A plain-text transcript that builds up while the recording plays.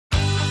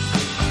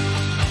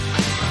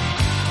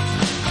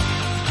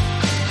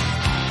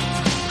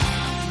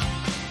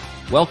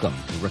Welcome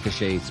to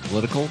Ricochet's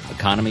Political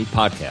Economy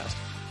Podcast.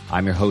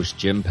 I'm your host,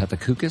 Jim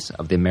Pethokoukis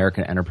of the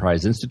American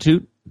Enterprise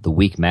Institute, The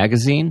Week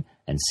Magazine,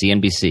 and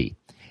CNBC.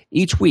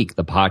 Each week,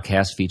 the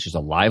podcast features a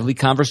lively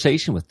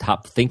conversation with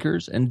top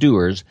thinkers and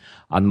doers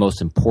on the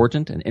most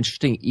important and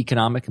interesting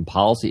economic and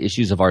policy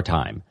issues of our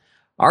time.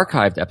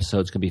 Archived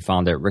episodes can be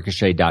found at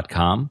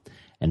ricochet.com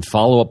and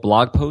follow-up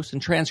blog posts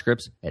and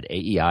transcripts at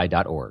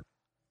aei.org.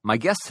 My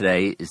guest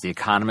today is the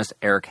economist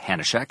Eric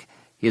Hanushek.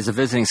 He is a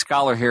visiting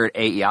scholar here at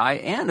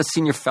AEI and a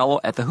senior fellow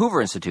at the Hoover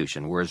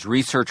Institution, where his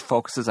research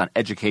focuses on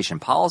education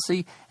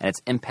policy and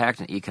its impact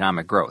on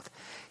economic growth.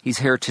 He's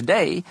here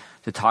today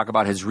to talk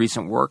about his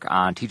recent work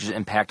on teachers'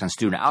 impact on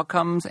student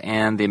outcomes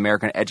and the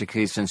American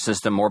education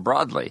system more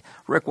broadly.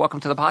 Rick,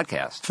 welcome to the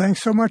podcast.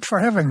 Thanks so much for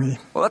having me.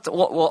 Well,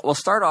 we'll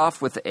start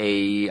off with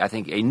a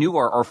new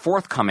or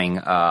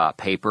forthcoming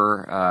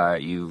paper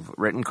you've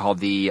written called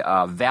The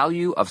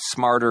Value of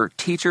Smarter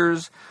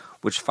Teachers,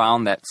 which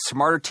found that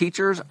smarter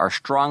teachers are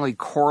strongly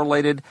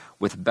correlated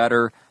with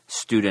better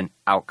student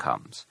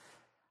outcomes.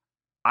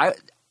 I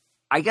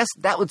guess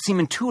that would seem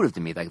intuitive to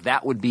me, like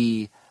that would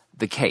be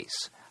the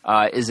case.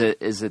 Is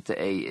it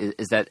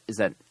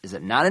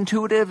not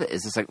intuitive?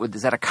 Is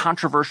that a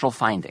controversial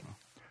finding?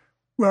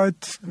 Well,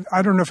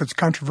 I don't know if it's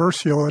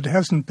controversial. It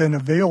hasn't been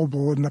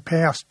available in the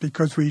past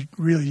because we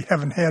really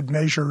haven't had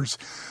measures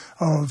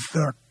of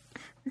the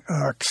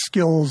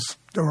skills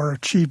or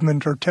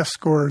achievement or test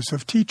scores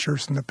of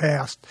teachers in the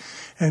past.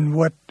 And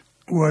what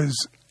was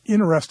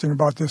interesting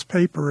about this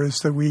paper is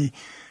that we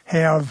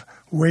have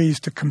ways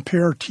to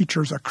compare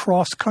teachers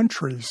across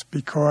countries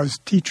because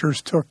teachers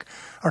took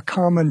a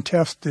common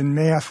test in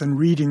math and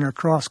reading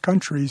across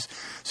countries,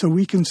 so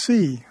we can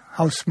see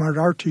how smart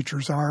our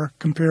teachers are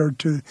compared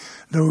to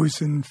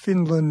those in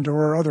Finland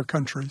or other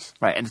countries.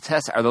 Right, and the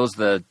tests, are those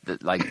the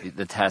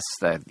tests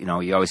that,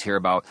 you always hear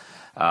about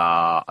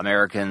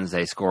Americans,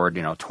 they scored,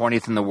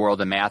 20th in the world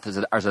in math. Is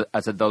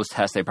it those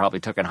tests they probably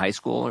took in high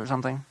school or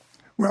something?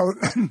 Well,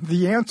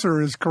 the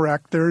answer is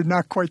correct. They're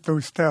not quite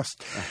those tests.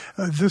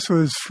 This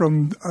was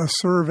from a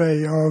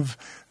survey of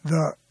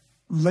the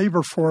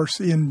labor force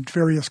in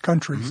various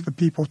countries, the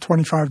people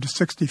 25 to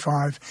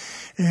 65.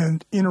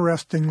 And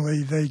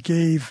interestingly, they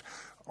gave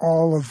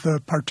all of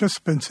the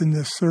participants in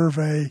this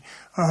survey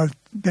a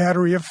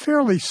battery of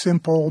fairly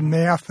simple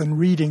math and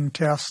reading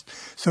tests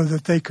so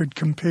that they could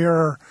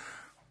compare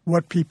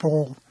what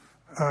people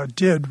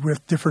did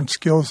with different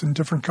skills in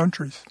different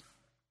countries.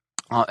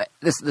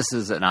 This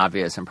is an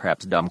obvious and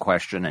perhaps dumb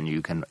question, and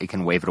you can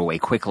wave it away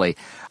quickly.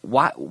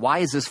 Why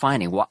is this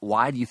finding?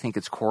 Why do you think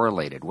it's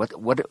correlated?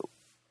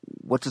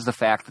 What does the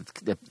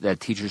fact that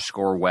teachers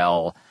score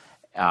well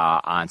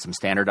on some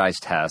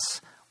standardized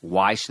tests,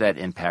 why should that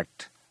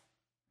impact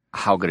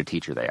how good a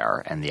teacher they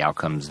are and the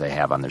outcomes they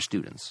have on their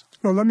students?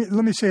 Well, let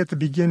me say at the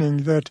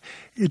beginning that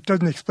it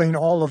doesn't explain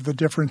all of the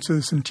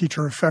differences in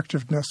teacher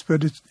effectiveness,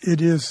 but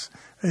it is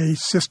a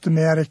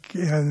systematic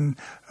and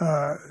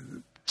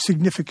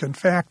significant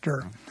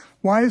factor.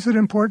 Why is it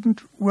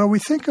important? Well, we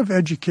think of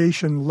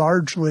education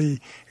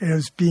largely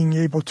as being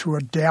able to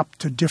adapt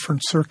to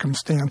different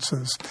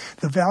circumstances.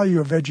 The value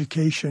of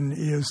education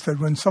is that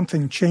when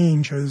something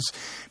changes,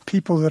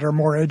 people that are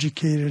more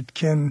educated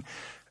can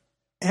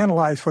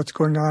analyze what's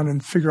going on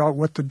and figure out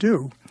what to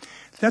do.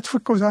 That's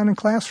what goes on in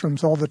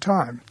classrooms all the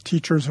time.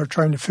 Teachers are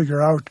trying to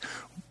figure out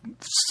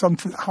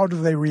how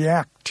do they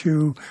react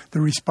to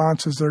the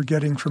responses they're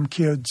getting from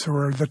kids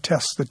or the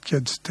tests that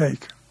kids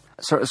take.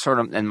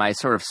 And my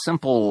sort of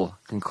simple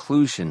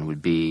conclusion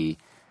would be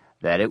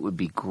that it would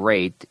be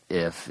great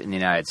if in the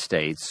United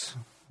States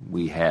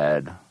we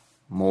had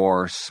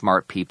more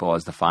smart people,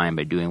 as defined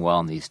by doing well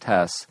in these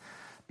tests,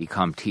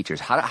 become teachers.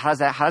 How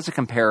does it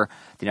compare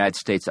the United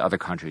States to other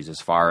countries as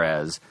far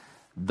as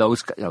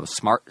those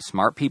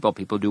smart people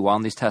do well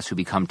in these tests who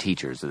become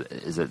teachers?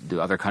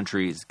 Do other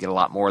countries get a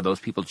lot more of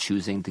those people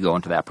choosing to go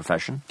into that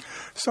profession?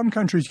 Some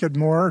countries get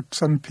more,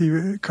 some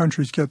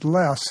countries get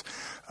less.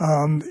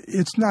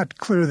 It's not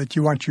clear that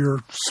you want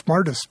your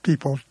smartest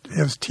people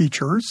as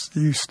teachers.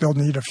 You still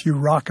need a few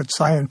rocket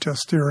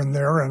scientists here and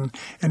there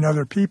and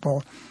other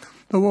people.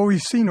 But what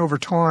we've seen over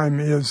time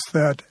is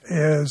that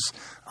as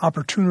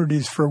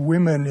opportunities for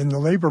women in the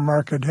labor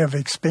market have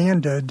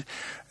expanded,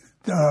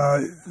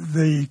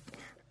 the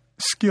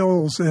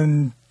skills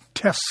and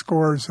test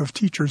scores of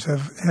teachers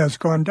has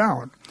gone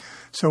down.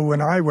 So when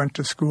I went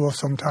to school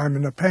sometime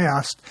in the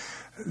past,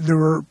 there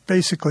were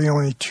basically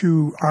only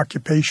two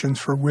occupations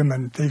for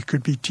women. They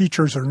could be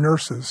teachers or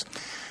nurses.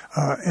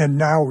 And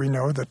now we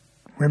know that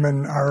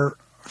women are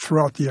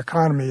throughout the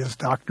economy as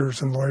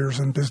doctors and lawyers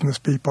and business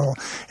people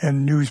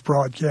and news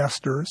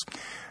broadcasters.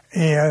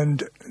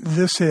 And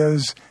this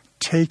has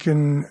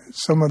taken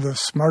some of the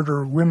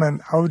smarter women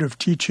out of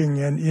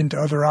teaching and into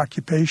other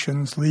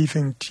occupations,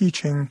 leaving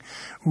teaching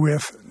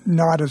with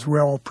not as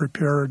well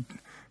prepared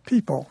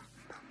people.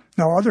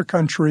 Now, other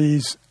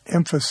countries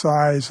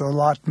emphasize a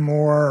lot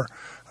more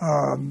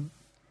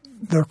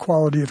the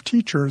quality of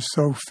teachers.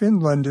 So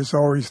Finland is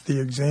always the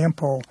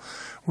example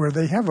where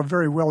they have a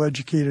very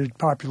well-educated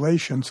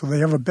population, so they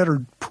have a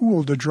better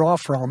pool to draw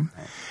from.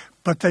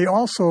 but they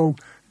also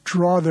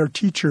draw their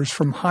teachers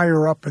from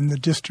higher up in the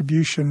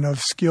distribution of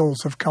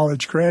skills of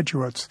college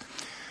graduates.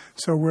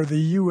 So where the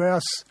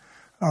U.S.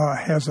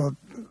 Has a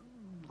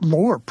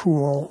lower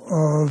pool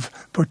of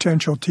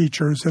potential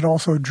teachers, it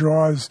also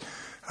draws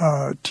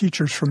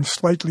teachers from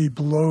slightly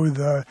below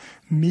the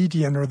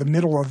median or the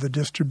middle of the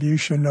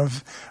distribution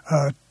of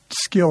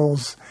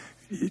skills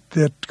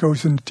that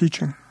goes into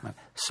teaching.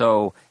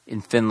 So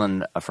in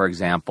Finland, for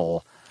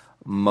example,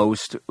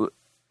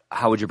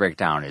 how would you break it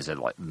down? Is it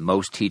like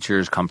most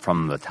teachers come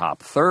from the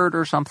top third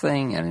or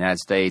something? In the United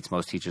States,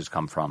 most teachers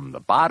come from the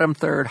bottom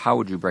third. How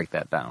would you break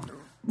that down?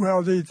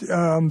 Well,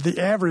 the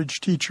average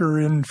teacher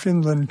in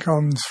Finland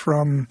comes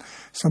from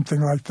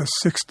something like the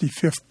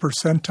 65th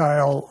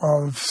percentile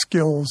of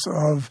skills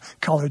of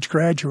college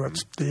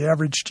graduates. The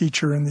average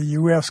teacher in the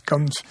U.S.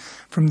 comes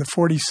from the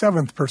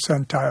 47th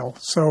percentile.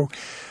 So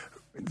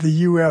the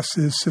U.S.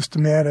 is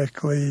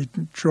systematically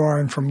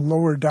drawing from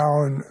lower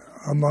down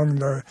among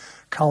the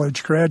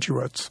college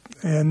graduates,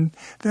 and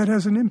that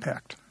has an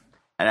impact.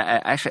 And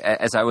actually,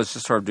 as I was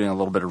just sort of doing a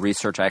little bit of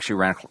research, I actually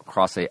ran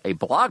across a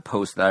blog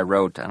post that I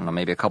wrote, I don't know,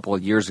 maybe a couple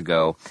of years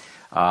ago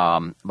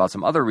about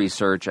some other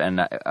research. And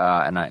if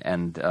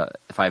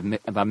I'm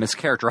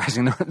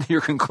mischaracterizing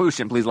your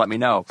conclusion, please let me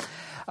know.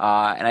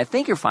 And I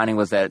think your finding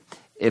was that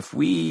if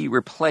we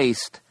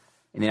replaced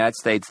in the United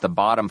States the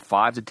bottom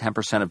 5 to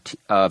 10%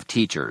 of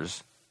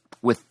teachers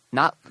with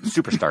not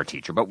superstar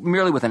teacher, but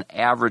merely with an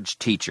average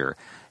teacher,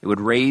 it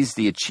would raise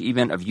the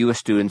achievement of U.S.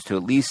 students to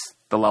at least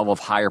the level of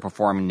higher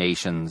performing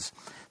nations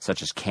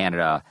such as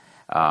Canada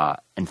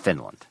and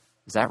Finland.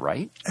 Is that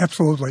right?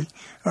 Absolutely.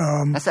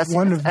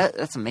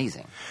 That's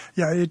amazing.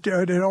 Yeah,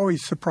 it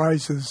always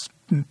surprises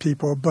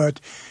people, but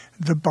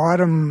the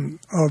bottom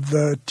of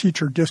the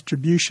teacher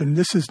distribution,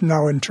 this is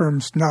now in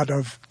terms not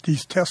of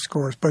these test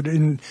scores, but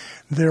in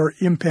their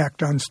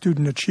impact on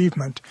student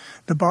achievement.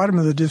 The bottom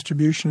of the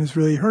distribution is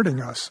really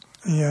hurting us,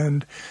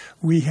 and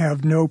we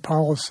have no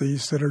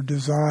policies that are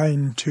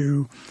designed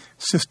to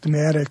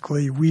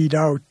systematically weed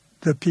out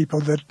the people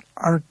that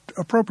aren't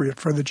appropriate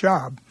for the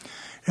job,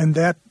 and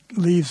that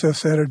leaves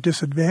us at a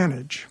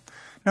disadvantage.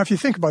 Now, if you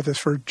think about this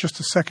for just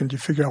a second, you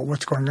figure out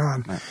what's going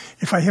on. Right.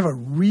 If I have a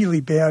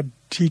really bad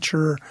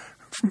teacher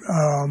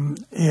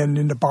and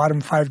in the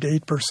bottom 5 to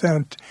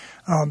 8%,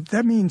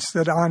 that means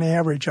that on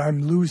average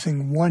I'm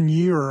losing 1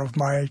 year of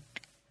my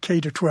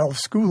K-12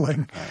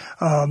 schooling,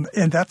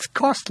 and that's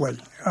costly.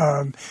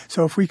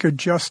 So if we could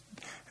just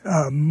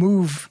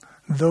move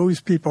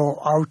those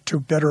people out to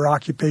better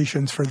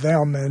occupations for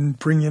them and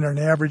bring in an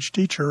average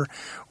teacher,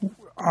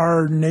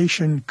 our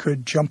nation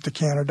could jump to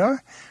Canada,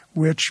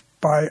 which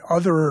by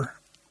other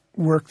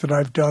work that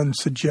I've done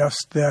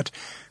suggests that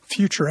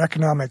future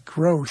economic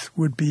growth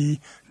would be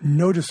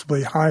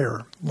noticeably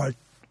higher, like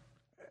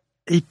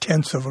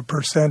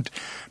 0.8%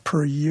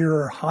 per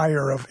year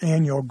higher of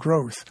annual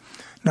growth.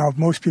 Now,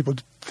 most people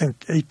think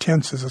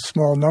 0.8 is a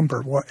small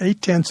number. Well,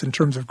 0.8 in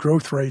terms of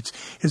growth rates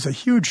is a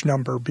huge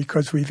number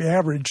because we've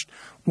averaged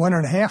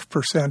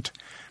 1.5%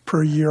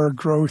 per year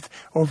growth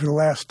over the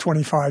last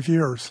 25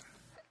 years.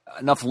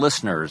 Enough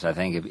listeners, I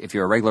think, if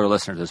you're a regular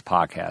listener to this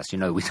podcast, you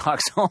know we talk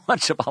so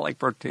much about like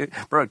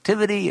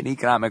productivity and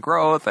economic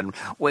growth and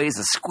ways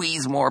to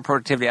squeeze more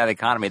productivity out of the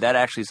economy. That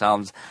actually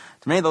sounds,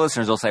 to many of the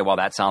listeners, they'll say, well,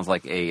 that sounds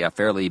like a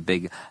fairly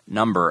big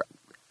number.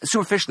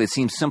 Superficially, it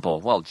seems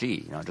simple. Well,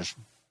 gee,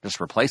 just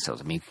replace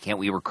those. I mean, can't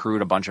we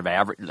recruit a bunch of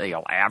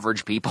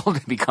average people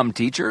to become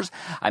teachers?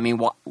 I mean,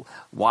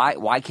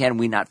 why can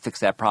we not fix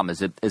that problem?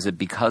 Is it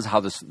because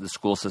how the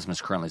school system is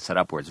currently set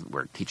up, where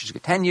teachers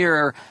get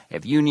tenure,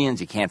 have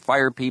unions, you can't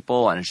fire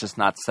people, and it's just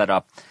not set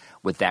up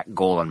with that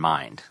goal in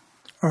mind?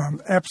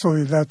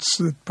 Absolutely, that's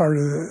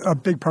a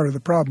big part of the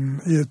problem.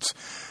 It's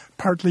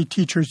partly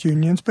teachers'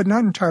 unions, but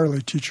not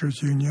entirely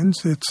teachers'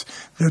 unions. It's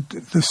that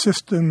the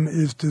system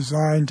is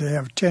designed to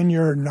have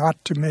tenure, not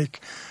to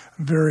make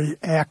very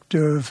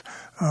active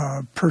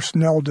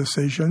personnel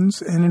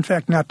decisions, and in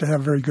fact not to have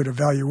very good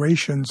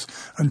evaluations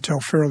until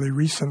fairly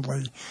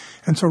recently.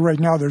 And so right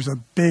now there's a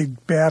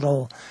big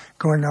battle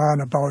going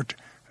on about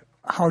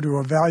how to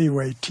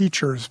evaluate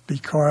teachers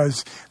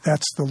because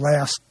that's the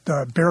last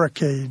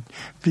barricade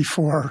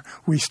before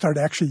we start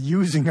actually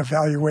using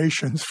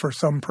evaluations for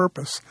some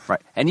purpose.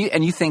 Right. And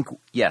you think,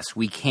 yes,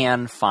 we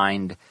can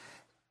find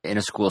in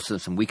a school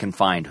system, we can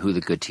find who the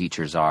good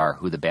teachers are,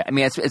 who the bad. I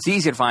mean, it's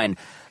easy to find,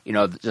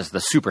 just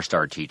the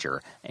superstar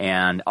teacher,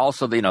 and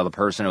also the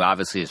person who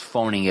obviously is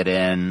phoning it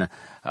in.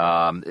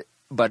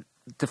 But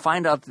to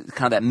find out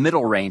kind of that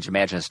middle range,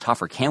 imagine it's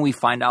tougher. Can we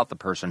find out the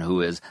person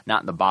who is not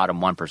in the bottom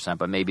 1%,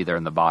 but maybe they're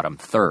in the bottom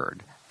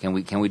third? Can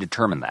we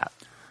determine that?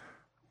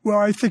 Well,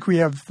 I think we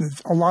have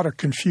a lot of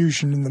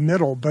confusion in the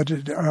middle, but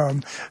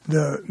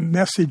the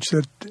message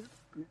that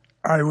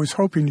I was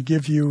hoping to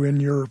give you in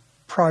your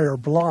prior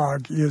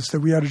blog is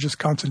that we ought to just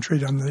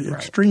concentrate on the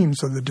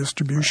extremes of the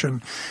distribution.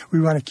 Right. We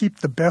want to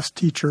keep the best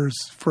teachers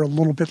for a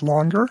little bit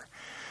longer,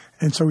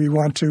 and so we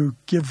want to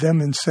give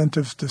them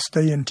incentives to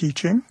stay in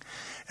teaching,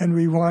 and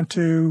we want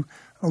to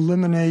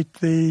eliminate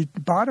the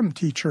bottom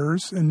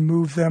teachers and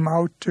move them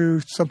out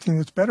to something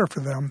that's better for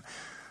them.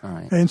 All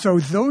right. And so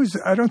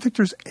I don't think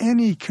there's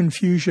any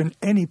confusion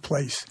any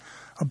place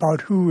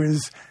about who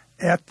is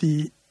at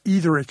the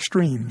either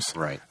extremes.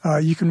 Right.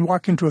 You can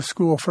walk into a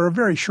school for a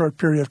very short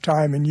period of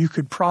time, and you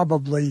could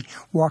probably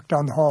walk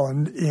down the hall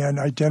and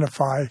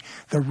identify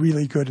the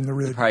really good and the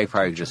really bad.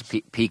 Probably just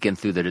peek in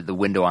through the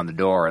window on the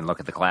door and look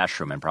at the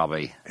classroom, and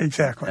probably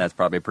exactly that's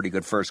probably a pretty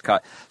good first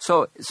cut.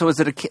 So it's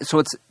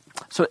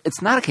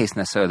not a case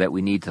necessarily that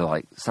we need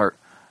to start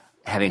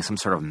having some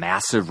sort of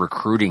massive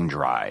recruiting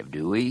drive,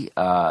 do we?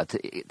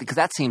 Because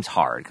that seems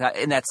hard.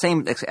 In that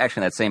same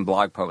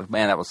blog post,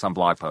 man, that was some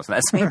blog post. In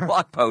that same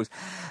blog post,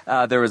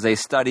 there was a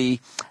study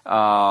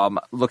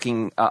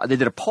looking. They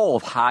did a poll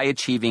of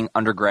high-achieving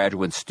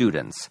undergraduate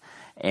students,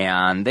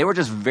 and they were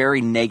just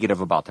very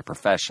negative about the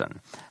profession.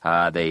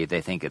 They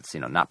think it's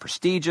not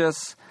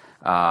prestigious.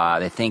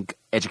 They think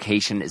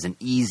education is an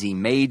easy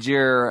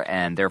major,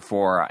 and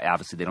therefore,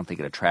 obviously, they don't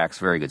think it attracts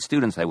very good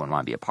students. They wouldn't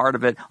want to be a part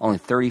of it. Only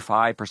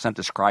 35%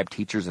 describe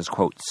teachers as,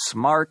 quote,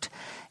 smart.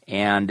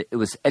 And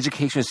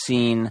education is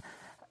seen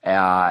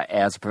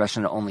as a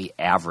profession that only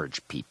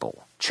average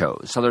people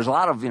chose. So there's a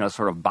lot of,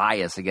 sort of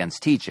bias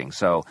against teaching.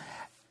 So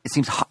it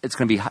seems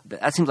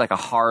that seems like a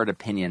hard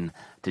opinion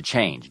to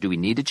change. Do we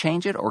need to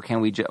change it, or can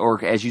we,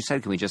 or as you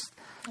said, can we just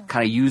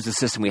kind of use the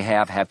system we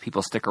have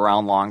people stick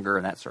around longer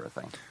and that sort of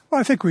thing? Well,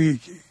 I think we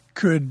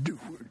could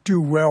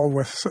do well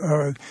with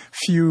a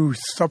few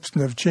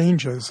substantive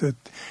changes.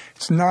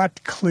 It's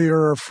not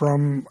clear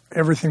from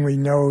everything we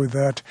know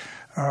that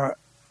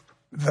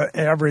the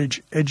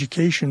average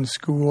education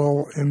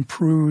school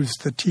improves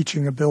the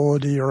teaching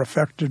ability or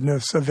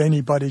effectiveness of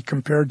anybody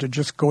compared to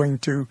just going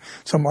to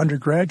some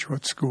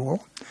undergraduate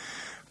school.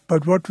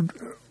 But what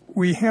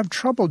we have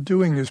trouble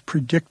doing is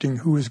predicting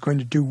who is going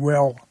to do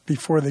well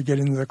before they get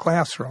into the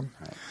classroom.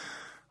 Right.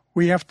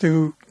 We have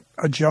to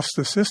adjust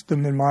the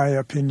system, in my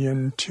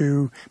opinion,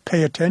 to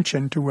pay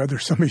attention to whether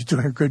somebody's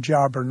doing a good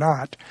job or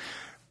not.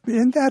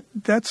 And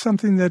that's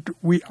something that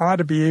we ought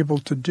to be able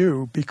to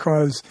do,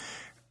 because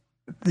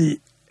the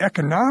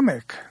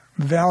economic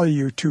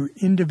value to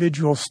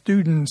individual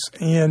students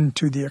and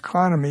to the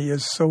economy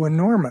is so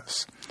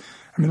enormous.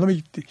 I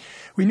mean,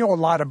 we know a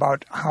lot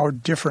about how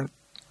different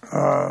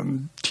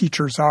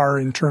teachers are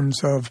in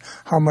terms of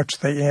how much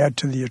they add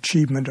to the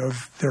achievement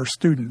of their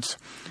students.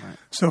 Right.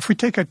 So if we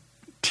take a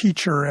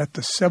teacher at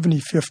the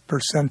 75th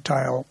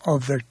percentile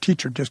of their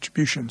teacher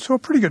distribution, so a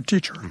pretty good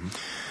teacher,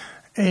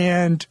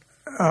 and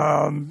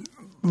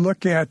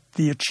look at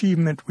the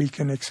achievement we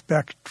can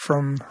expect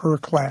from her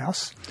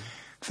class.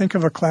 Think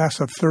of a class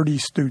of 30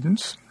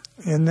 students,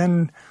 and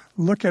then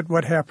look at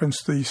what happens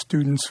to these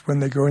students when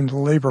they go into the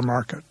labor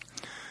market.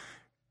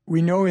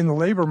 We know in the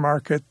labor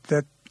market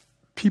that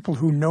people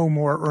who know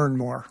more earn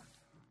more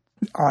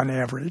on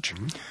average.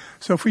 Mm-hmm.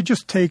 So if we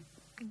just take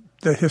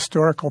the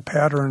historical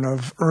pattern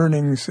of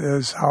earnings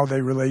as how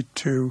they relate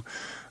to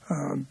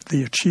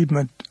the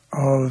achievement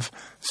of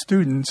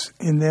students,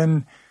 and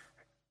then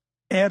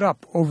add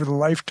up over the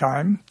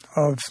lifetime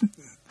of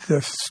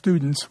the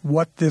students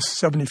what this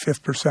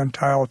 75th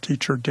percentile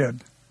teacher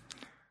did,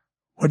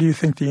 what do you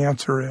think the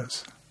answer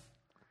is?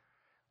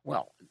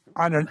 Well,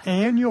 on an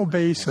annual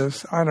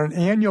basis,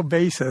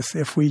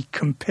 if we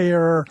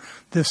compare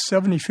this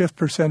 75th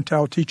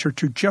percentile teacher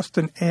to just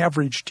an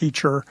average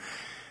teacher,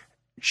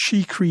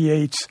 she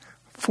creates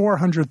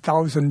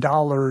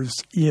 $400,000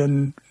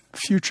 in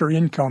future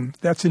income.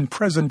 That's in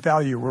present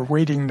value. We're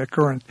weighting the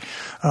current,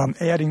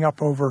 adding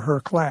up over her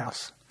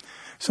class.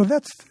 So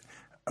that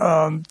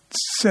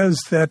says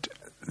that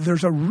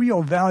there's a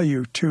real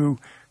value to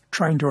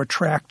trying to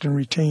attract and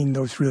retain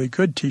those really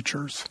good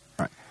teachers.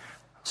 Right.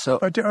 So,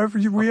 but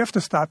we have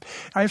to stop.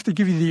 I have to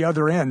give you the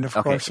other end, of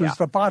course. Yeah. There's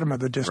the bottom of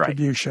the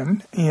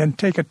distribution, right. And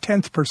take a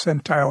 10th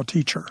percentile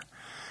teacher.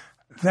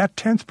 That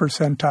 10th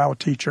percentile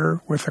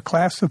teacher with a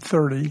class of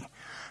 30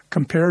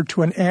 compared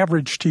to an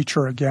average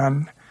teacher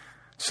again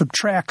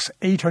subtracts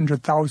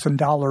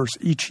 $800,000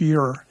 each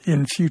year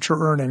in future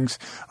earnings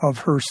of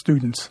her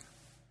students.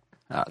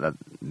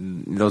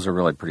 Those are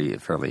really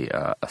fairly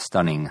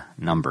stunning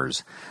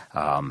numbers.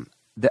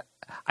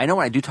 I know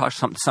when I do talk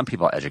to some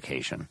people about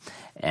education,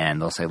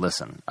 and they'll say,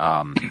 listen,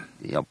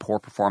 poor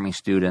performing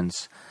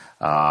students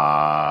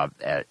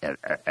at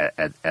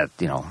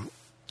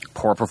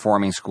poor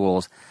performing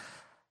schools,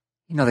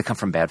 they come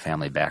from bad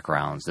family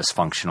backgrounds,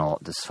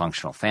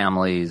 dysfunctional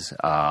families.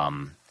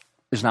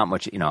 There's not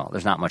much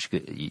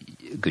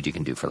good you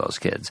can do for those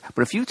kids.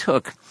 But if you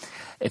took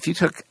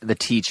the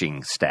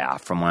teaching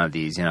staff from one of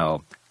these,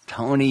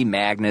 Tony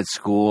Magnet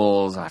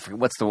schools, I forget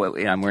what's we're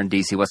in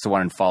DC. What's the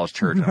one in Falls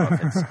Church? I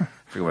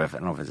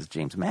don't know if it's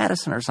James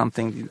Madison or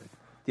something.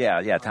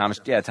 Yeah, Thomas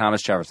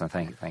Jefferson.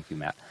 Thank you,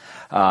 Matt.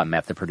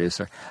 Matt, the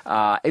producer.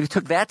 If you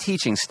took that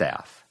teaching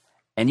staff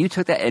and you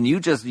took that and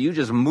you just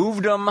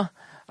moved them.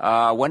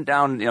 Went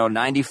down,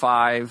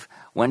 95,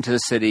 went to the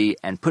city,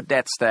 and put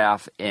that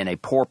staff in a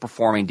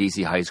poor-performing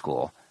D.C. high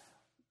school,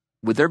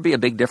 would there be a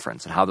big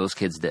difference in how those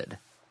kids did?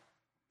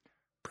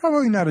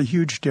 Probably not a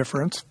huge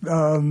difference,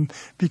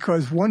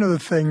 because one of the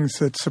things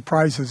that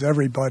surprises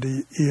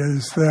everybody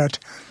is that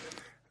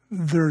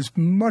there's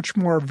much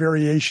more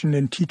variation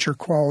in teacher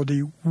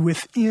quality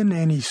within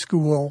any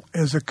school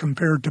as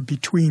compared to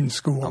between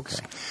schools.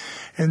 Okay.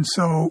 And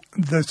so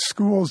the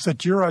schools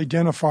that you're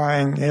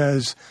identifying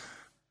as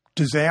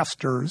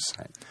disasters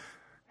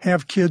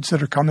have kids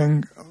that are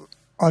coming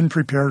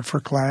unprepared for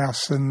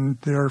class and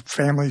their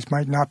families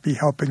might not be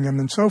helping them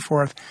and so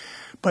forth.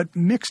 But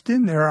mixed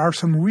in there are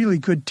some really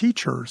good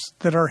teachers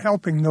that are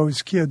helping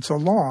those kids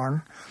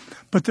along,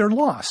 but they're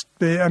lost.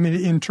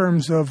 In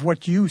terms of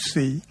what you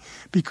see,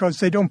 because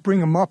they don't bring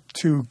them up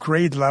to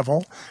grade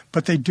level,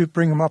 but they do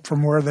bring them up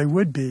from where they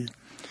would be.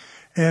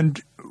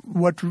 And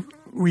what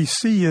we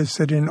see is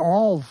that in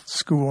all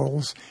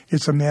schools,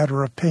 it's a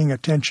matter of paying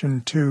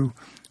attention to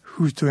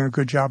who's doing a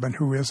good job and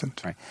who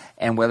isn't. Right.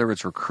 And whether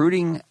it's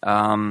recruiting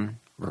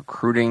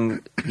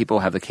people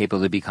have the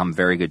capability to become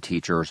very good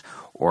teachers,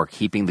 or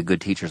keeping the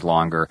good teachers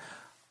longer,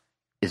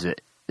 is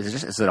it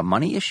a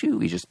money issue?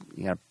 You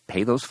got to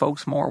pay those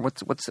folks more.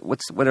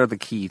 What are the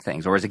key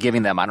things, or is it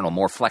giving them, I don't know,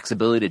 more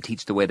flexibility to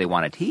teach the way they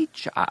want to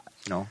teach? I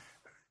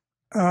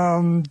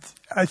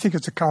think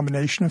it's a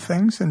combination of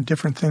things, and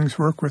different things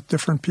work with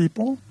different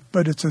people.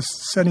 But it's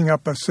setting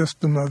up a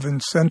system of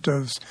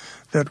incentives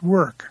that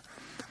work.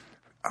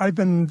 I've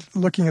been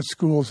looking at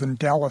schools in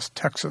Dallas,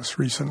 Texas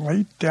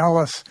recently.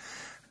 Dallas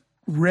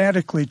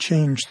radically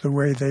changed the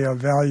way they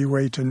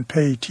evaluate and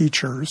pay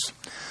teachers.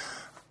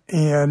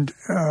 And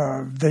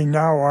they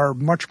now are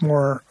much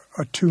more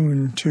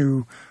attuned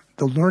to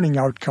the learning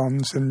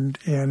outcomes and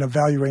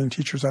evaluating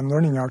teachers on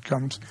learning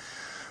outcomes.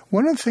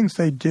 One of the things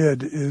they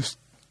did is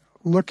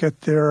look at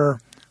their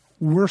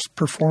worst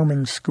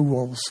performing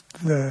schools.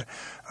 They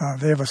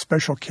have a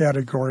special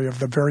category of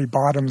the very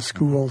bottom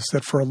schools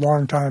that for a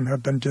long time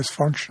have been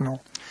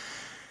dysfunctional.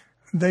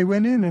 They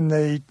went in and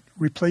they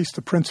replaced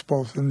the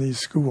principals in these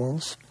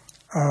schools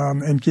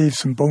and gave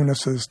some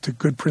bonuses to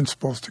good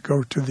principals to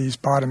go to these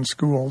bottom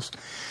schools.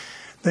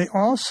 They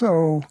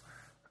also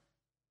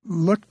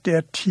looked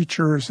at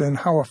teachers and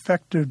how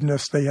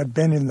effectiveness they had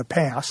been in the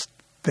past.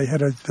 They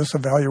had this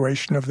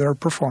evaluation of their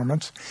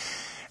performance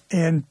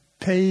and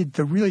paid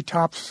the really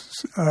top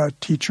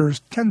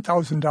teachers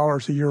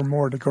 $10,000 a year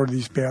more to go to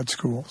these bad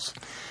schools.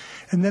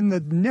 And then the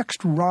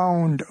next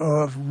round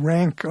of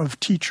rank of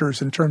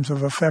teachers in terms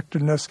of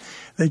effectiveness,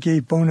 they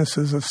gave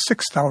bonuses of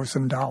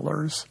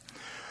 $6,000.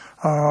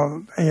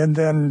 And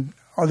then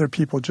other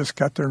people just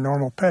got their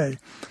normal pay.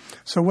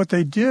 So what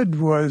they did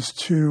was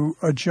to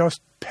adjust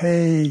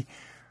pay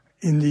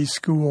in these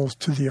schools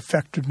to the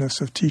effectiveness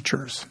of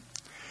teachers.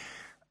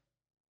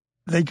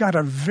 They got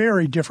a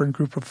very different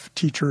group of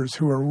teachers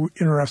who are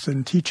interested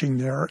in teaching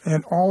there,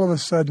 and all of a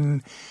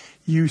sudden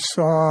you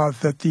saw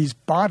that these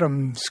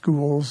bottom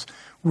schools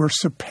were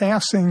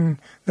surpassing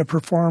the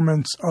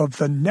performance of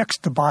the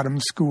next to bottom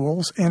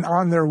schools and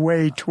on their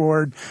way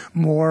toward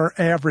more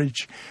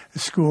average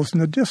schools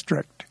in the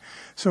district.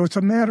 So it's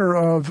a matter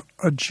of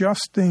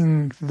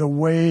adjusting the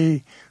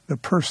way the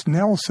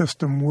personnel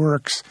system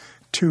works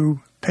to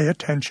pay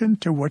attention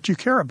to what you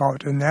care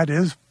about, and that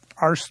is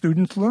our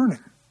students learning.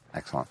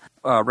 Excellent.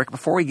 Rick,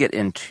 before we get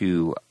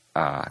into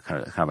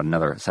kind of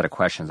another set of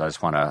questions, I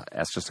just want to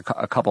ask just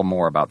a couple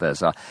more about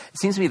this. It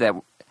seems to me that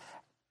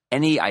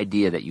any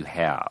idea that you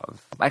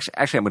have –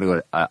 actually, I'm going to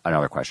go to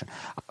another question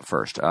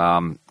first.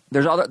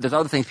 There's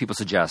other things people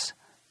suggest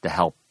to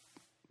help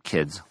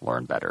kids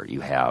learn better.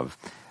 You have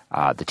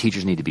the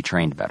teachers need to be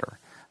trained better.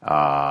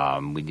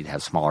 We need to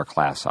have smaller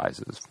class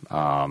sizes.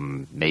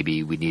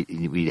 Maybe we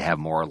need to have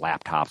more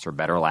laptops or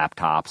better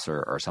laptops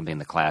or something in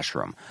the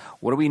classroom.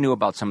 What do we know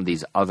about some of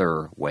these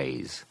other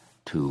ways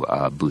to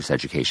boost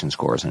education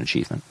scores and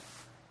achievement?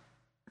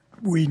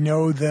 We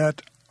know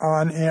that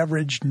on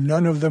average,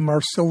 none of them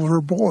are silver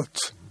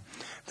bullets,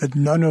 that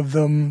none of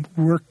them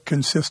work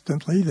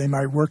consistently. They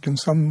might work in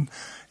some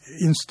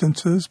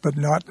instances, but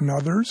not in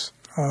others.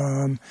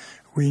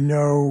 We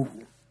know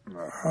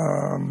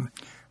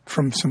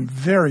from some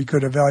very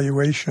good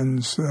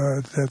evaluations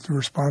that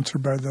were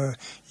sponsored by the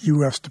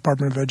U.S.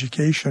 Department of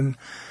Education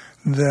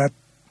that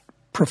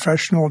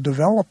professional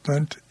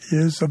development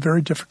is a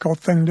very difficult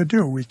thing to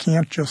do. We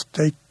can't just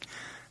take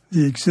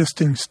the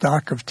existing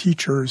stock of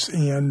teachers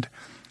and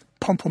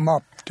pump them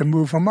up to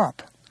move them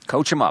up.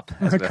 Coach them up.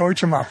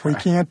 Coach them up. We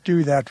can't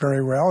do that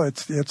very well.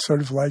 It's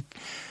sort of like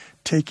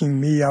taking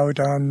me out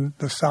on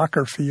the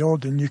soccer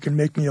field, and you can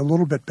make me a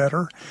little bit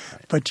better,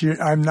 but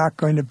I'm not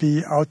going to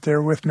be out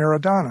there with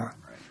Maradona.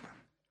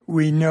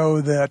 We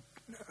know that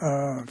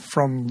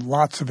from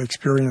lots of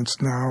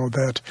experience now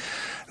that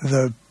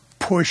the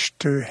push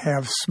to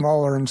have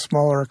smaller and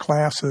smaller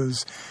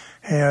classes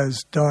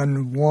has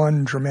done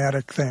one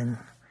dramatic thing: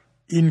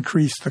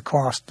 increase the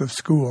cost of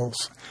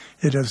schools.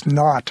 It has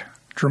not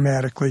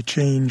dramatically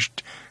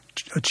changed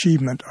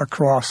achievement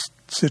across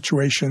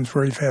situations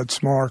where you've had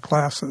smaller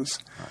classes.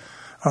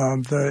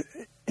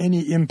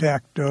 Any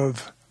impact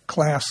of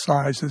class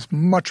size is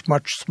much,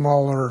 much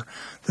smaller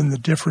than the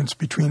difference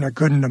between a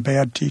good and a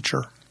bad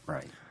teacher.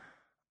 Right.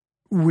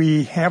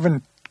 We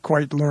haven't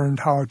quite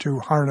learned how to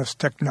harness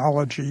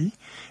technology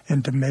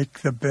and to make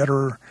the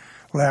better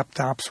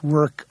laptops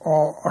work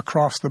all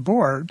across the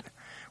board.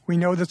 We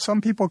know that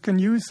some people can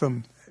use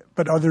them,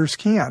 but others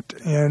can't.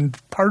 And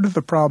part of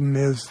the problem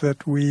is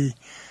that we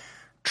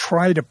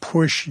try to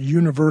push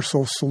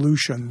universal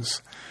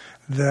solutions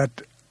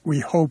that we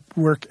hope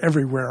work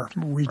everywhere.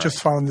 We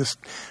just found this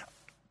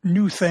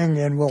new thing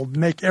and we'll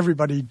make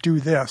everybody do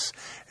this.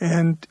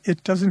 And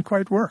it doesn't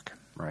quite work.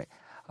 Right.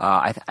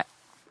 I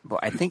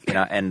think,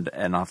 and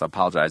I'll have to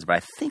apologize, but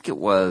I think it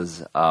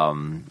was,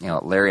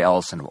 Larry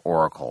Ellison of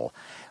Oracle.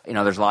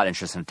 There's a lot of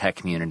interest in the tech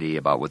community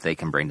about what they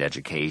can bring to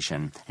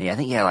education. And I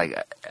think,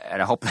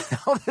 and I hope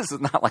this is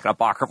not like an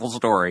apocryphal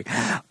story,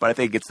 but I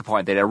think it's the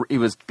point that he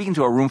was speaking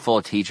to a room full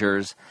of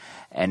teachers,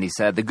 and he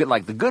said the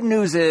good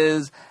news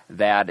is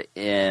that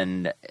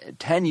in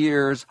 10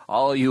 years,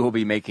 all of you will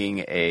be making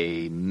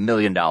 $1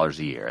 million a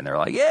year. And they're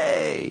like,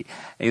 yay!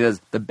 And he goes,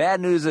 the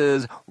bad news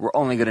is we're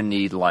only going to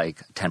need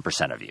like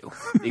 10% of you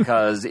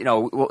because,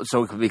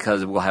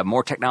 because we'll have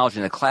more technology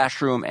in the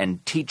classroom and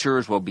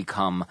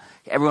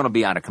everyone will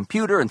be on a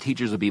computer and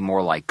teachers will be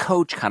more like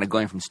coach, kind of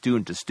going from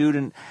student to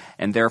student.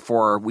 And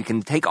therefore, we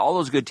can take all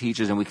those good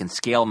teachers and we can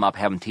scale them up,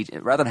 have them teach,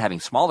 rather than having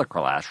smaller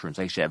classrooms,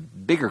 they should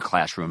have bigger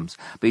classrooms,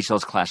 but each of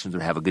those classrooms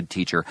would have a good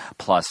teacher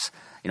plus,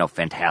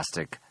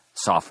 fantastic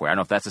software. I don't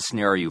know if that's a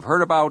scenario you've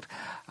heard about.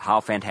 How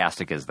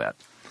fantastic is that?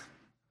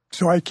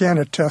 So I can't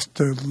attest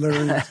to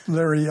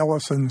Larry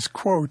Ellison's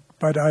quote,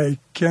 but I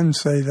can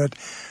say that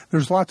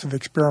there's lots of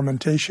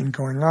experimentation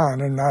going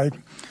on, and I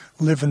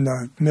live in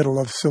the middle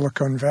of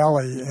Silicon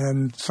Valley,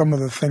 and some of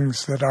the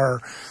things that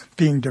are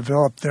being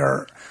developed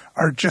there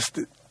are just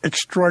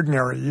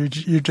extraordinary.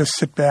 You just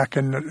sit back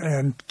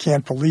and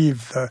can't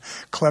believe the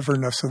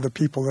cleverness of the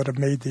people that have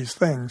made these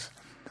things.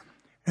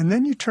 And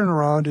then you turn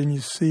around and you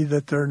see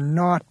that they're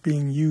not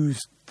being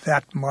used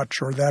that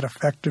much or that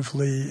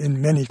effectively in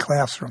many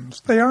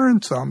classrooms. They are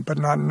in some, but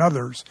not in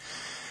others.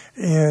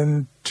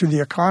 And to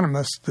the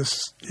economist,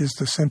 this is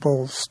the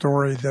simple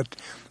story that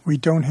we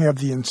don't have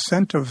the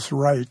incentives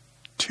right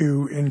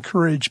to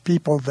encourage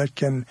people that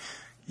can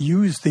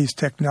use these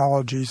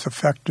technologies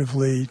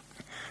effectively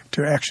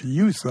to actually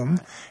use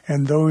them,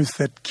 and those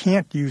that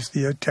can't use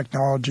the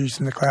technologies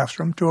in the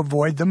classroom to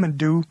avoid them and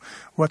do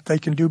what they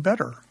can do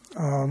better.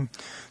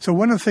 So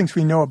one of the things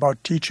we know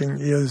about teaching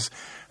is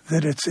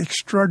that it's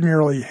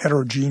extraordinarily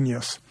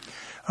heterogeneous.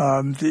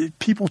 The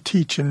people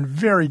teach in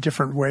very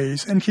different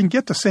ways and can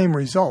get the same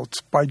results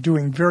by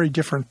doing very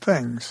different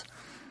things.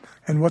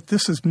 And what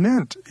this has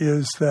meant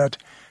is that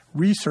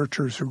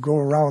researchers who go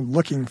around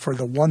looking for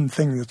the one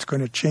thing that's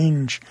going to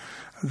change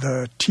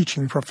the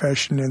teaching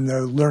profession and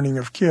the learning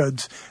of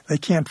kids, they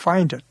can't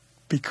find it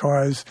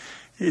because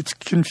it's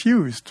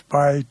confused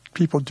by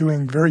people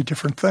doing very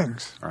different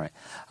things. All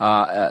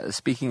right.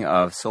 Speaking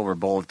of silver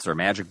bullets or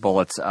magic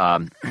bullets,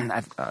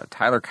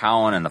 Tyler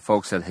Cowen and the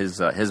folks at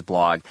his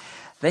blog,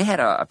 they had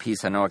a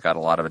piece, I know it got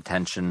a lot of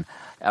attention,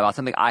 about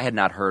something I had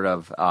not heard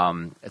of.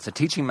 It's a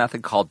teaching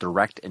method called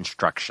direct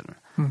instruction,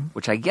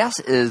 which I guess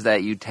is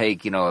that you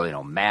take,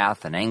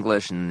 math and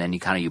English, and then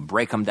you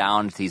break them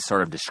down into these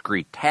sort of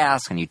discrete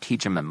tasks, and you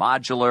teach them in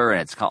modular,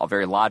 and it's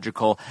very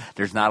logical.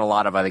 There's not a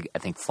lot of, I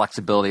think,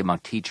 flexibility among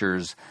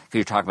teachers, because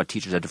you're talking about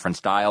teachers of different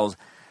styles.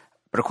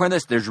 But according to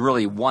this, there's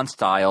really one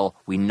style.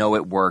 We know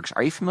it works.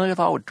 Are you familiar at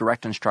all with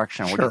direct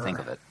instruction? What do you think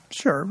of it?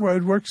 Sure. Well,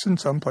 it works in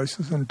some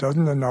places and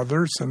doesn't in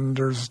others, and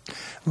there's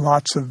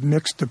lots of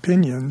mixed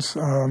opinions.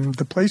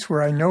 The place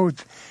where I know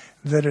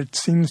that it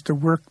seems to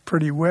work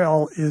pretty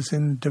well is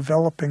in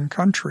developing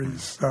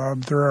countries.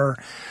 There are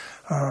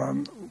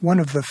one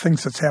of the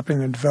things that's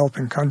happening in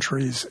developing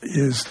countries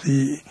is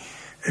the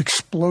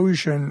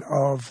explosion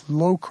of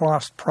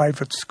low-cost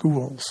private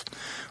schools,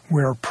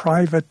 where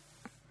private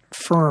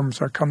firms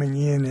are coming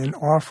in and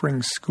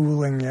offering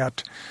schooling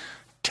at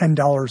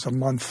 $10 a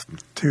month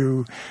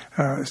to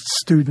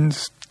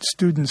students.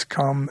 Students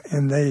come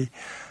and they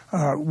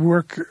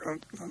work.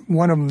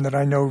 One of them that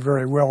I know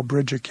very well,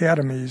 Bridge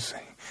Academies,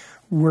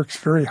 works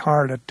very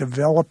hard at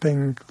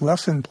developing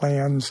lesson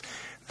plans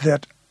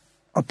that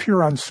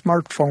appear on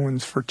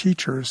smartphones for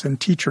teachers, and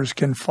teachers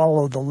can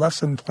follow the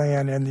lesson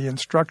plan and the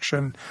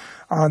instruction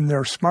on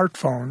their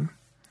smartphone.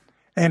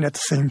 And at the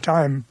same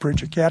time,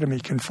 Bridge Academy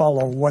can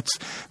follow what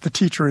the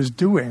teacher is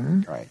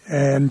doing, right,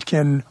 and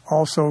can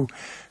also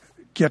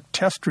get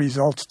test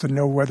results to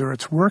know whether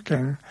it's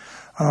working.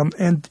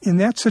 And in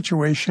that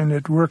situation,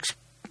 it works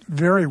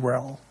very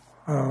well.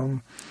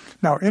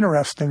 Now,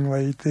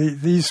 interestingly,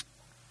 these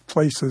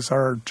places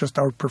are just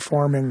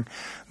outperforming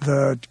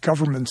the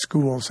government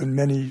schools in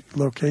many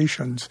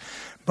locations.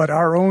 But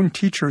our own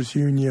teachers'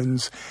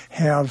 unions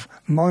have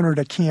mounted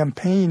a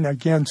campaign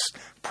against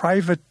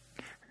private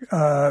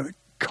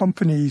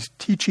companies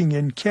teaching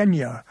in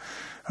Kenya.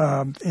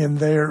 And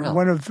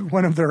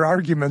one of their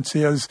arguments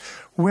is,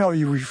 well,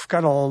 you've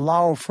got to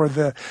allow for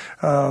the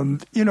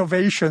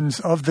innovations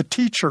of the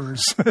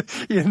teachers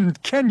in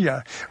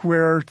Kenya,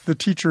 where the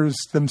teachers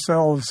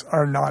themselves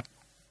are not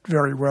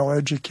very well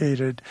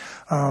educated.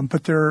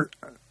 But they're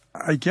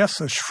I guess,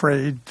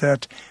 afraid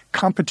that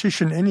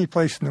competition any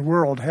place in the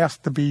world has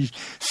to be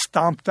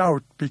stomped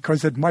out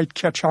because it might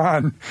catch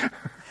on.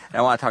 And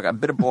I want to talk a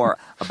bit more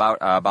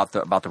about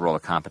the role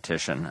of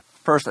competition.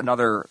 First,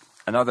 another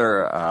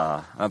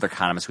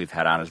economist we've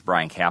had on is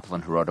Bryan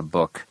Caplan, who wrote a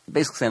book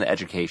basically saying that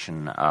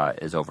education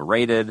is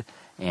overrated.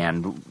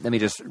 And let me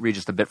just read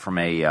just a bit from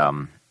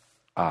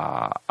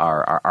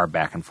our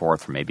back and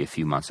forth from maybe a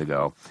few months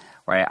ago,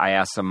 where I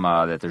asked him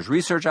that there's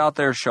research out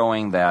there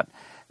showing that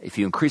if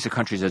you increase a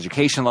country's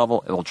education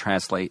level, it will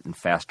translate in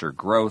faster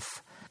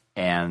growth.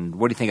 And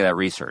what do you think of that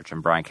research?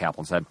 And Bryan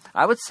Caplan said,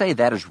 I would say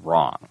that is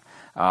wrong.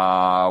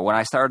 When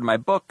I started my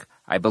book,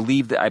 I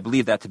believed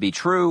that to be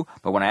true,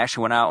 but when I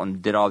actually went out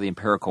and did all the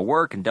empirical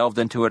work and delved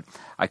into it,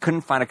 I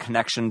couldn't find a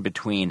connection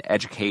between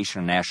education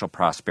and national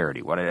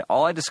prosperity.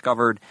 All I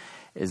discovered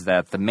is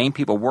that the main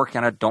people working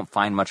on it don't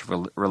find much of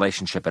a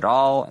relationship at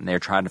all, and they're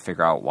trying to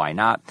figure out why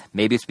not.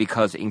 Maybe it's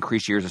because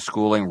increased years of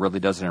schooling really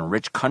doesn't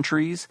enrich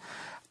countries,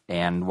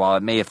 and while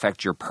it may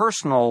affect your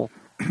personal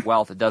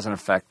wealth, it doesn't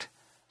affect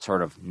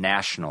sort of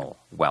national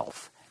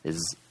wealth.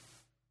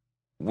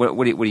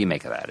 What do you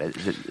make of that?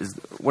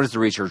 What does the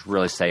research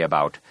really say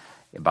about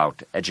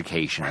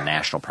education and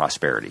national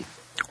prosperity?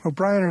 Well,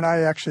 Brian and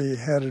I actually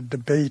had a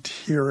debate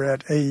here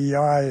at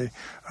AEI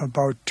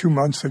about 2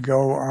 months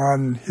ago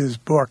on his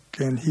book,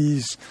 and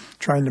he's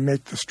trying to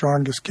make the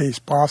strongest case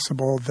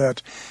possible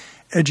that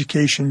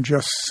education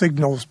just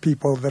signals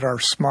people that are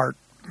smart,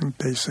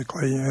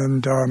 basically,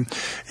 and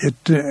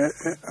it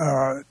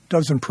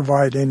doesn't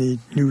provide any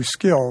new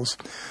skills.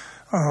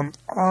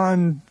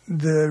 On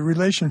the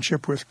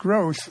relationship with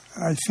growth,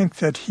 I think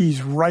that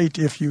he's right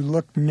if you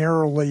look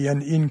narrowly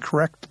and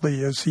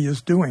incorrectly as he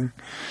is doing.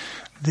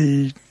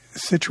 The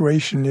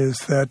situation is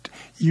that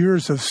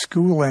years of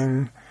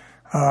schooling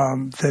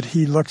that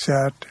he looks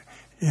at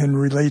and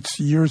relates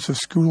years of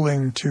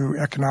schooling to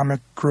economic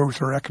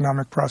growth or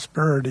economic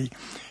prosperity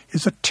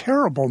is a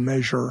terrible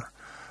measure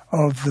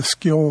of the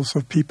skills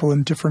of people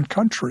in different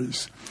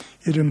countries.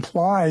 It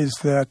implies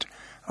that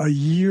a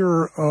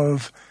year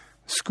of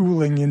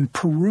schooling in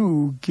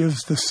Peru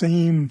gives the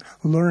same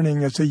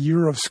learning as a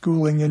year of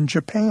schooling in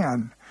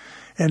Japan.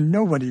 And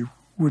nobody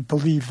would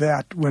believe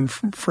that when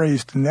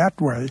phrased in that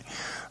way.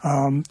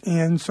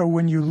 And so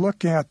when you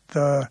look at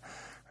the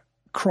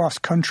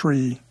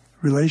cross-country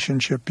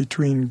relationship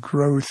between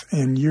growth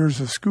and years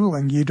of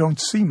schooling, you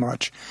don't see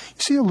much.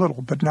 You see a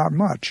little, but not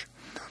much.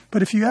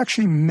 But if you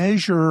actually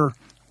measure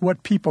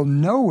what people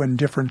know in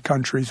different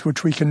countries,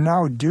 which we can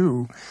now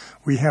do,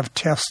 we have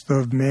tests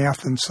of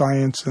math and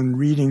science and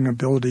reading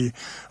ability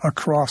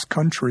across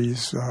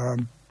countries.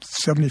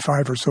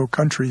 75 or so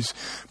countries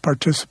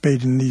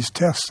participate in these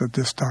tests at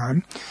this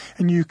time.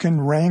 And you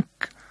can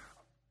rank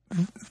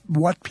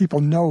what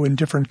people know in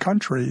different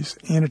countries.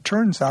 And it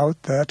turns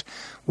out that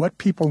what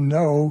people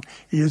know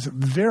is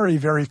very,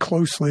 very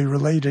closely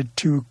related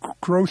to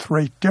growth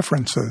rate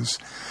differences.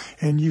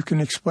 And you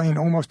can explain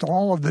almost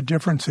all of the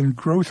difference in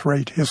growth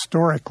rate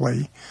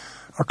historically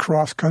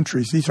across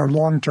countries. These are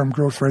long-term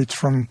growth rates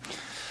from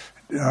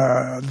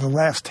the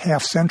last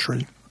half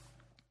century.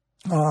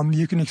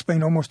 You can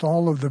explain almost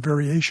all of the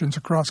variations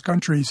across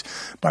countries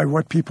by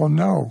what people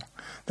know.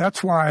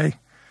 That's why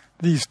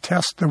these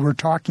tests that we're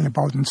talking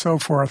about and so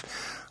forth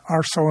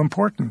are so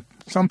important.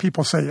 Some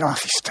people say,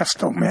 these tests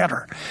don't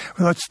matter.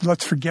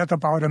 Let's forget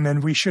about them,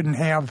 and we shouldn't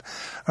have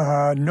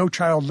No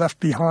Child Left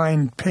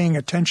Behind paying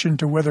attention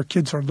to whether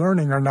kids are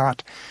learning or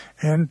not.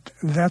 And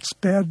that's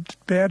bad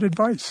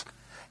advice.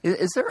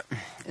 Is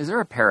there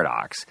a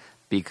paradox?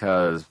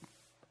 Because,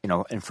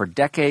 and for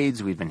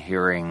decades we've been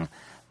hearing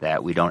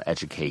that we don't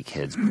educate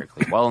kids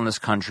particularly well in this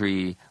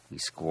country. We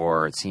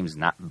score, it seems,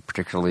 not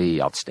particularly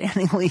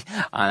outstandingly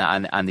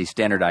on these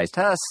standardized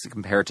tests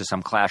compared to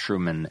some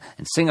classroom in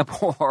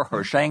Singapore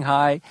or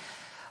Shanghai.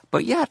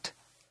 But yet,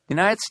 the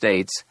United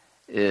States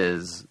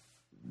is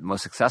the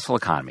most successful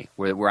economy.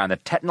 We're on the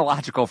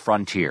technological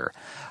frontier.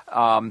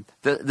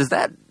 Does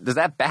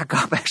that back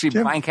up actually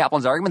Bryan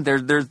Caplan's argument?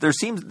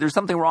 There's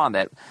something wrong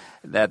that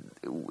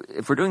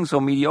if we're doing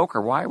so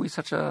mediocre, why are we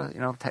such a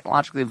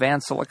technologically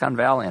advanced Silicon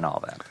Valley and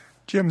all that?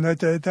 Jim,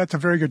 that's a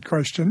very good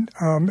question.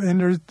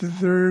 And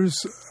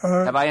there's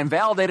have I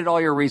invalidated all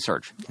your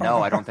research?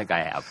 No, I don't think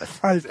I have.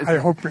 I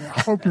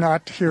hope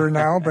not here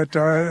now. But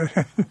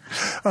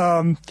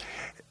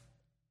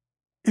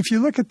if you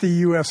look at the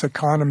U.S.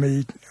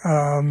 economy,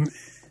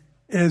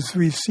 as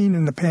we've seen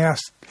in the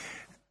past,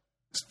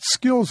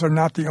 skills are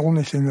not the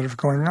only thing that is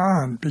going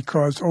on,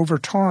 because over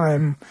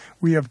time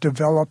we have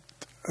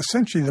developed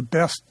essentially the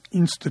best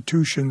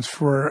institutions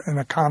for an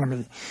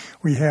economy.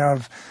 We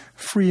have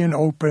free and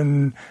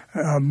open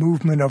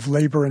movement of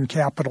labor and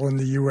capital in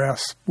the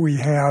U.S. We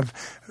have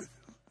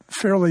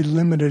fairly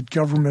limited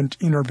government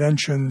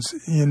interventions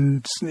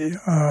in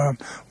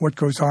what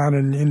goes on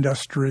in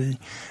industry.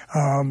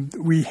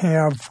 We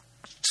have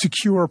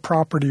secure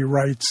property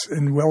rights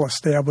and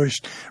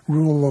well-established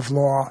rule of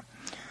law.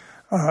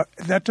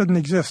 That doesn't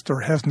exist or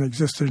hasn't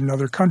existed in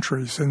other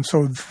countries, and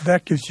so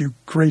that gives you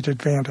great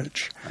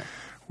advantage. Right.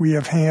 We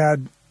have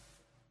had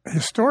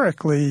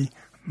historically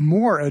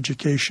more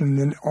education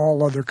than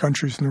all other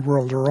countries in the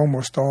world, or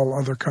almost all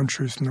other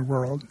countries in the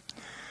world.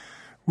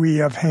 We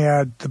have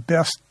had the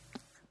best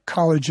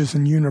colleges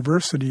and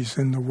universities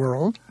in the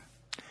world,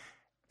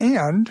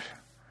 and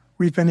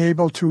we've been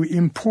able to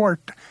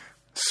import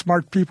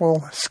smart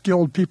people,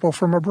 skilled people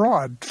from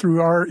abroad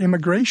through our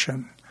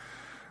immigration.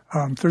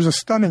 There's a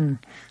stunning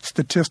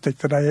statistic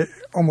that I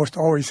almost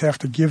always have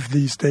to give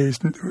these days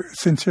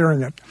since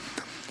hearing it.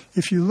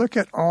 If you look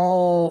at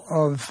all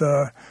of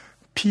the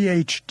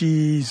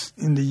PhDs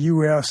in the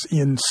U.S.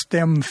 in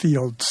STEM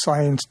fields,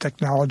 science,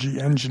 technology,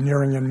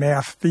 engineering, and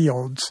math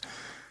fields,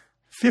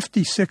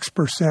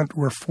 56%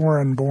 were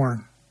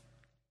foreign-born.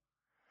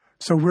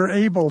 So we're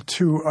able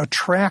to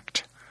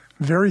attract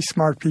very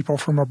smart people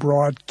from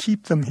abroad,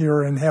 keep them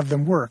here, and have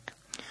them work.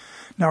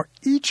 Now,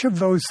 each of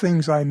those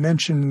things I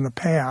mentioned in the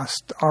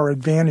past, our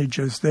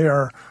advantages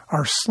there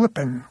are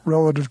slipping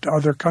relative to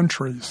other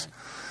countries.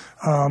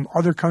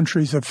 Other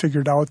countries have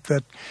figured out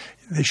that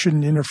they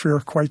shouldn't interfere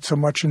quite so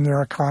much in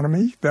their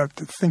economy.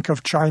 Think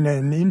of China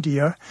and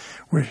India,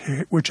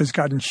 which has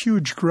gotten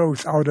huge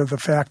growth out of the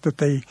fact that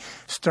they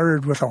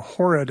started with a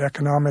horrid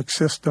economic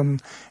system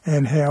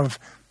and have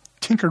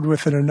tinkered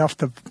with it enough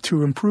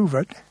to improve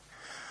it.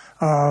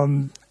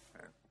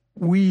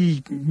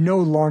 We no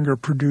longer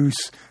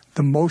produce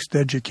the most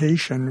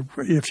education.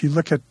 If you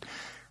look at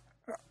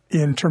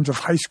in terms of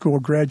high school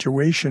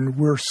graduation,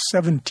 we're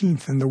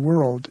 17th in the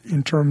world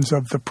in terms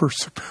of the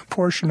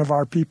portion of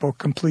our people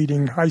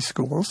completing high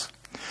schools.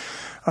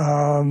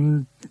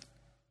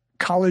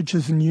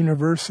 Colleges and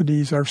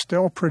universities are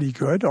still pretty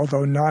good,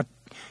 although not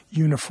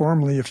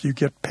uniformly. If you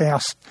get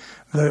past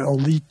the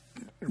elite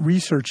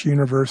research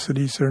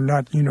universities, they're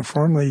not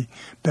uniformly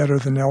better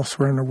than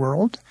elsewhere in the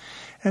world.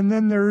 And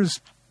then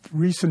there's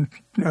recent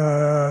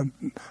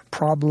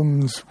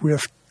problems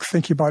with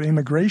thinking about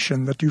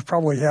immigration, that you've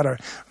probably had a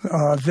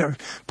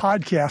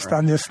podcast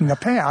on this in the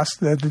past,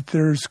 that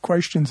there's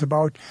questions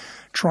about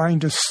trying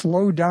to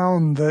slow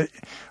down the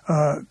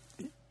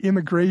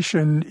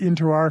immigration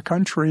into our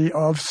country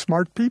of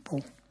smart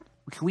people.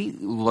 Can we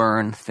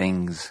learn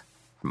things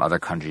from other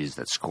countries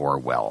that score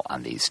well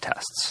on these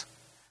tests?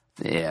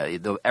 Yeah,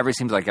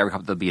 seems like every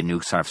couple there'll be a new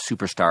sort of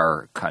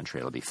superstar country.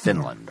 It'll be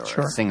Finland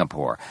or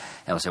Singapore,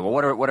 and we'll say, well,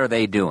 what are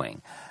they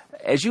doing?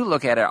 As you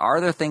look at it, are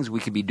there things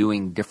we could be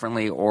doing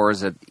differently, or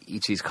is it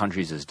each of these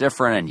countries is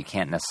different and you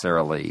can't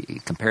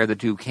necessarily compare the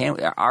two?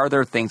 Are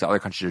there things that other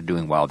countries are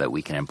doing well that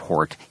we can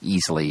import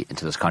easily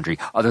into this country,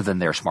 other than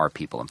their smart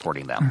people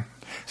importing them?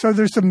 So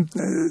there's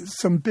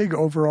some big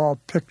overall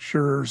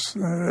pictures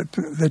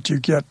that you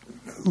get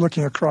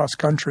looking across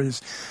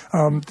countries.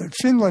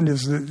 Finland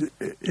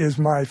is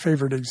my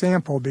favorite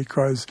example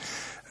because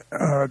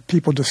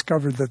people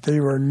discovered that they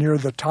were near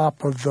the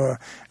top of the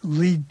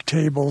league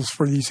tables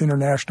for these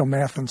international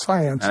math and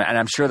science. And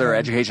I'm sure there are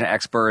education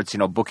experts,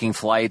 booking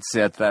flights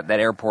at that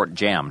airport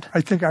jammed.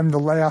 I think I'm the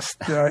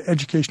last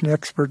education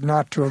expert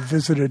not to have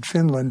visited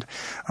Finland.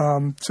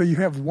 So you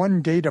have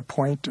one data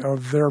point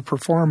of their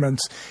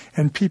performance,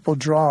 and people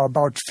draw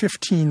about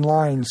 15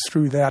 lines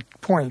through that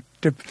point.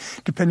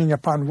 Depending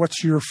upon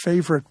what's your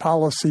favorite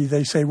policy,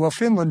 they say, well,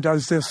 Finland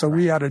does this, so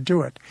we ought to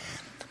do it.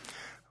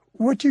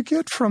 What you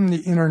get from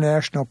the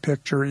international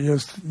picture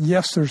is,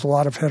 yes, there's a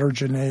lot of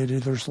heterogeneity,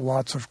 there's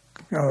lots of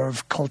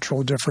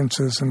cultural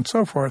differences and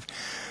so forth,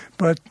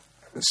 but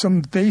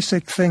some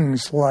basic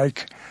things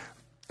like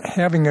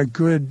having a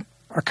good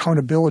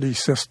accountability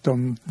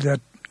system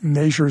that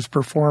measures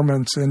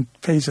performance and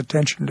pays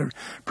attention to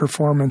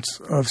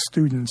performance of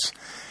students,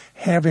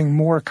 having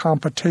more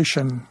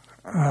competition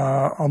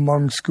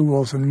among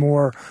schools and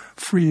more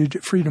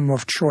freedom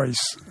of choice,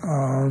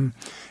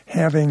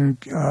 having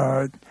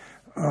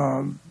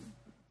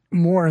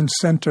more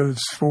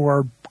incentives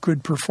for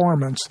good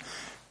performance,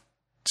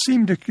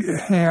 seem to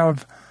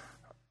have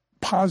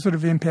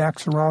positive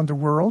impacts around the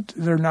world.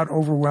 They're not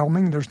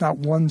overwhelming. There's not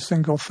one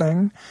single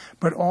thing,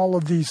 but all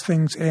of these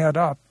things add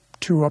up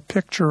to a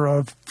picture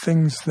of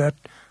things that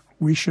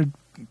we should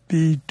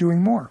be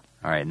doing more.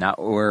 All right, now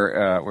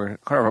we're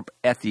kind of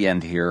at the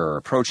end here, or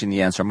approaching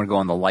the end, so I'm going to go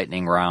on the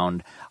lightning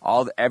round.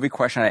 Every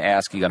question I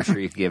ask you, I'm sure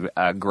you could give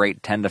a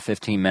great 10 to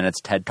 15 minutes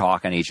TED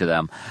talk on each of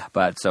them.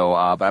 But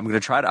I'm going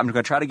to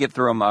try to get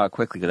through them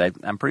quickly, because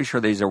I'm pretty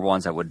sure these are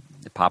ones that would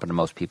pop into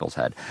most people's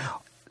head.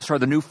 Sort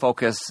of the new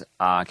focus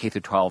K through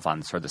 12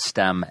 on sort of the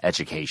STEM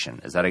education.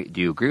 Do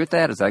you agree with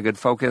that? Is that a good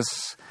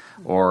focus,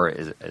 or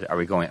are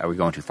we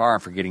going too far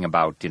and forgetting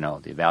about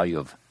the value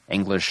of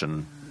English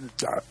and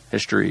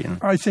history?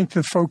 I think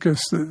the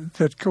focus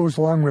that goes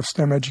along with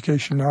STEM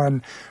education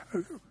on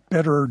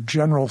better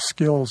general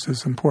skills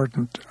is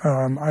important.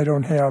 I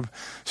don't have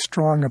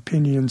strong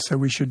opinions that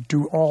we should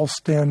do all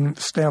STEM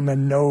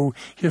and no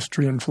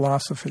history and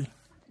philosophy.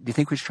 Do you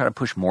think we should try to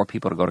push more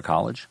people to go to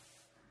college?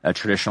 A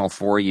traditional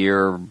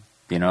 4-year,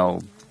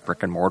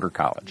 brick-and-mortar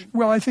college?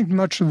 Well, I think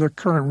much of the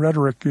current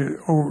rhetoric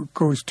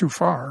goes too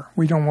far.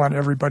 We don't want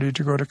everybody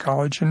to go to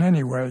college in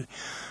any way.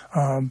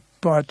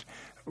 But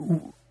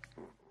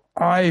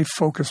I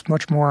focus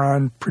much more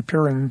on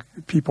preparing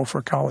people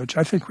for college.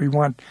 I think we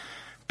want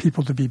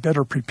people to be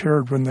better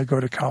prepared when they go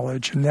to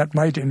college, and that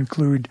might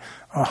include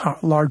a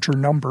larger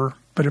number,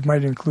 but it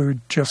might include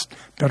just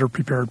better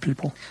prepared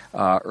people.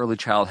 Early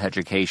childhood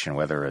education,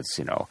 whether it's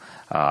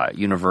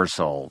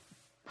universal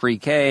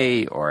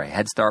pre-K or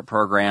Head Start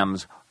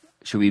programs,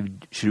 should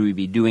we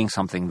be doing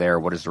something there?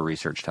 What does the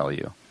research tell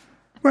you?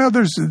 Well,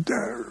 there's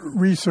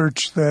research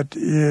that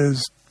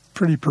is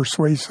pretty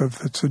persuasive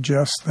that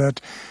suggests that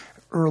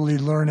early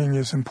learning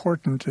is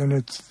important,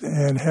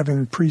 and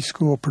having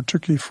preschool,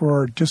 particularly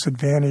for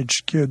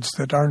disadvantaged kids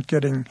that aren't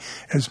getting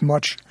as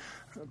much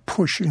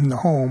push in the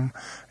home,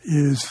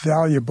 is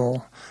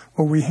valuable.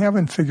 What we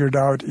haven't figured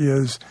out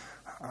is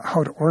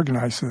how to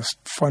organize this,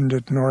 fund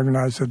it and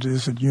organize it.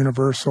 Is it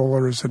universal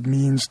or is it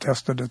means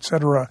tested, et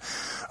cetera?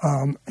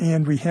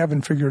 And we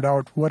haven't figured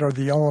out what are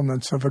the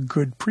elements of a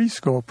good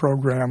preschool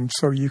program.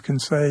 So you can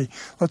say,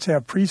 let's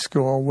have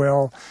preschool.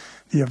 Well,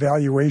 the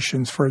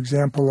evaluations, for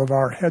example, of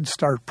our Head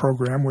Start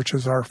program, which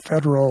is our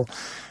federal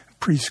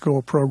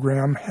preschool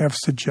program, have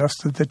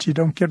suggested that you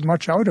don't get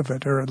much out of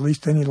it, or at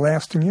least any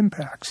lasting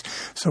impacts.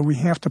 So we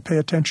have to pay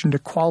attention to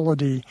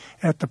quality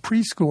at the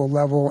preschool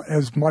level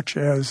as much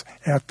as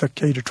at the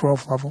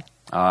K-12 level.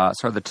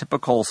 So the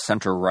typical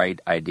center-right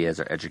ideas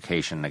of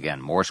education,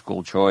 again, more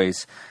school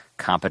choice,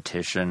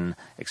 competition,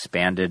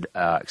 expanded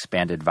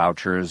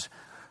vouchers.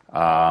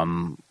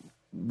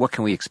 What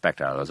can we expect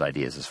out of those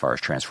ideas as far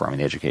as transforming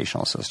the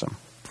educational system?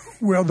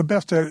 Well, the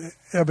best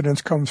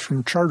evidence comes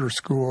from charter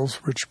schools,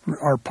 which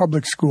are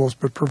public schools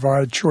but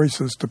provide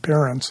choices to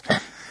parents.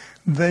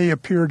 They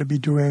appear to be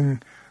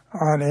doing,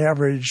 on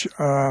average,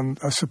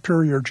 a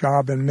superior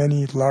job in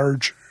many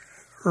large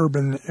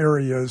urban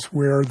areas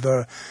where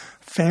the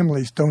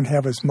families don't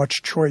have as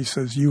much choice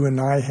as you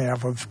and I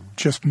have of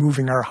just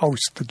moving our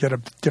house to get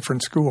a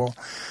different school.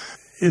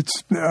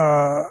 It's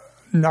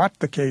not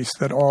the case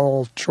that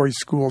all choice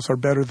schools are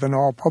better than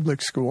all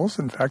public schools.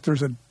 In fact,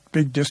 there's a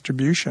big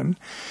distribution.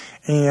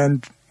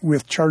 And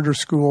with charter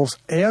schools,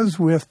 as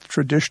with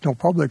traditional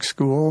public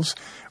schools,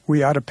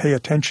 we ought to pay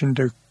attention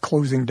to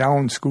closing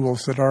down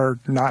schools that are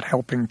not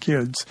helping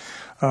kids.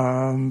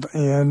 And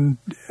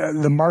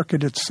the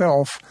market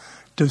itself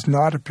does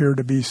not appear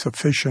to be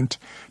sufficient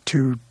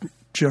to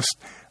just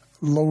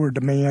lower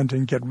demand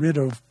and get rid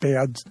of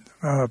bad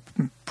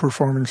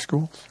performing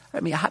schools.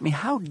 I mean,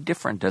 how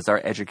different does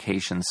our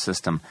education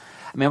system?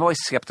 I mean, I'm always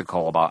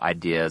skeptical about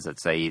ideas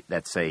that say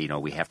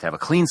we have to have a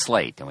clean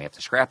slate and we have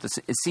to scrap this.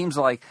 It seems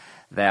like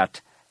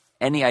that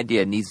any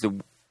idea needs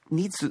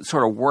to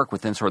sort of work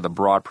within sort of the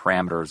broad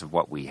parameters of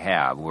what we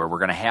have, where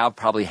we're going to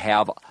probably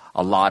have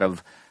a lot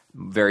of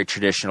very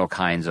traditional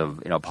kinds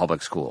of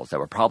public schools that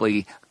we're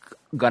probably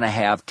going to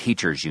have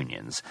teachers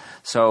unions.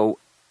 So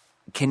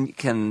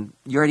can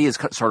your ideas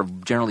sort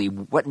of generally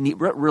what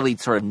really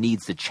sort of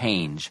needs to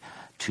change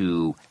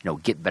to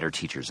get better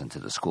teachers into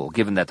the school,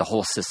 given that the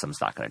whole system's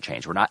not going to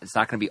change? It's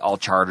not going to be all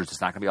charters. It's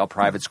not going to be all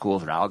private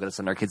schools. We're not all going to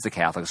send our kids to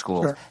Catholic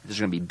schools. Sure. There's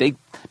going to be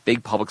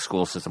big public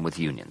school system with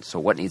unions. So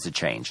what needs to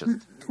change?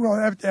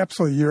 Well,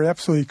 absolutely. You're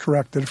absolutely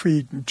correct that if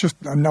we just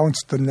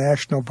announced the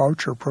national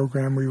voucher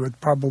program, we would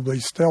probably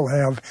still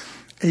have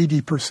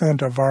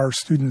 80% of our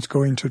students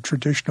going to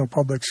traditional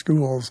public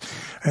schools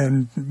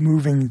and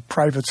moving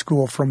private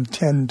school from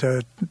 10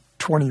 to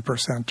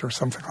 20% or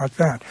something like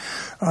that.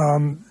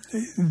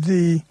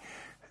 The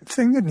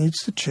thing that needs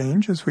to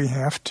change is we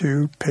have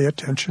to pay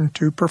attention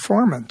to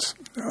performance.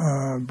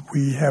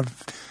 We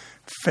have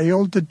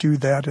failed to do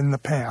that in the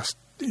past.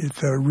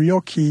 The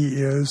real key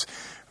is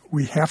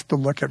we have to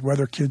look at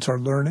whether kids are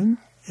learning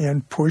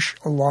and push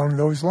along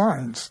those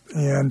lines.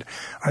 And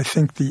I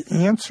think the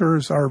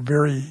answers are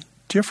very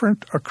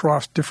different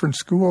across different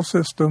school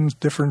systems,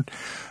 different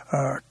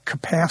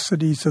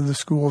capacities of the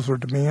schools or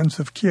demands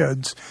of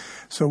kids.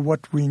 So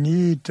what we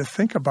need to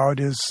think about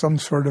is some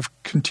sort of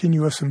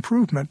continuous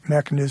improvement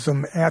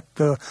mechanism at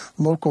the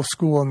local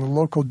school and the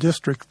local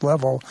district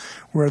level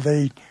where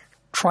they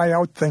try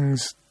out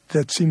things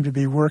that seem to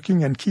be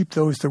working and keep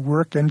those that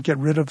work and get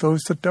rid of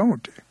those that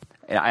don't.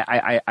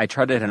 I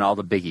tried it in all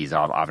the biggies. I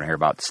often hear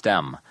about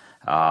STEM,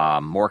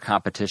 more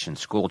competition,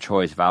 school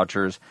choice,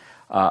 vouchers.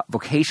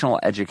 Vocational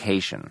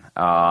education.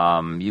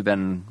 You've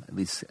been at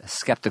least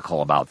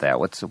skeptical about that.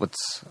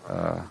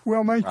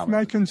 Well,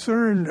 my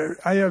concern,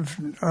 I have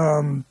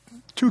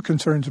two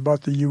concerns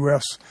about the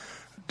U.S.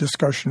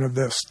 discussion of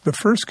this. The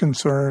first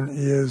concern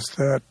is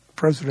that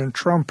President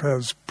Trump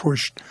has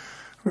pushed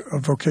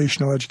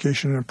vocational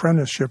education and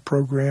apprenticeship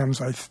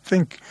programs, I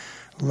think,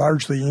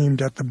 largely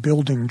aimed at the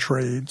building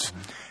trades.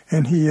 Mm-hmm.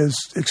 And he has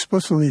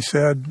explicitly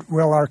said,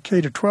 well, our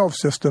K-12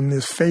 system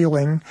is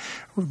failing.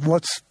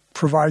 Let's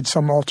provide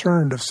some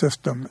alternative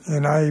system.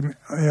 And I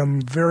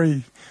am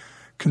very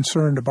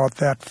concerned about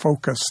that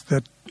focus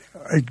that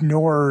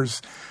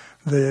ignores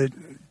the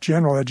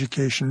general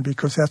education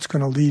because that's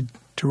going to lead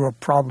to a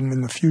problem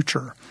in the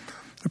future.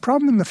 The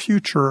problem in the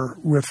future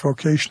with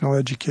vocational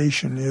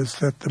education is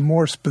that the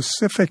more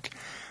specific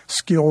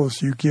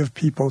skills you give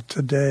people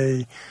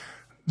today,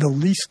 the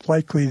least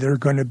likely they're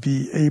going to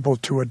be able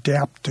to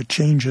adapt to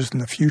changes in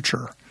the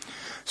future.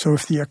 So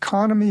if the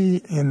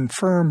economy and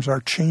firms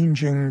are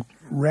changing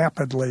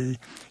rapidly,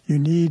 you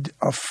need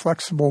a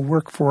flexible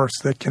workforce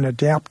that can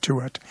adapt to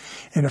it.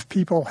 And if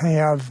people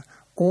have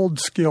old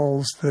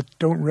skills that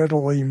don't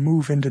readily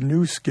move into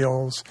new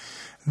skills,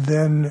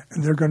 then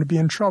they're going to be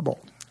in trouble.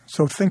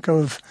 So think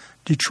of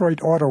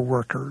Detroit auto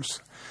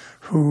workers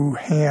who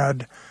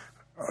had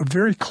a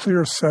very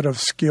clear set of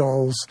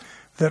skills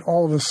that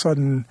all of a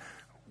sudden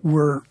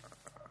were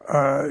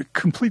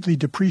completely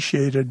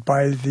depreciated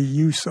by the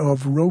use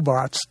of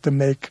robots to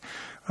make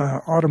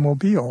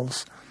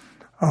automobiles.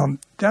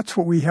 That's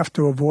what we have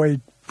to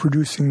avoid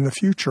producing in the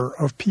future,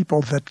 of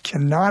people that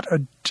cannot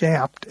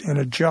adapt and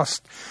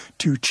adjust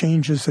to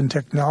changes in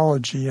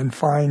technology and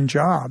find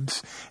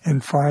jobs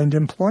and find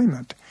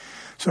employment.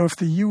 So if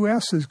the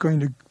U.S. is going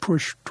to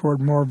push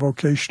toward more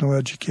vocational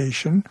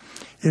education,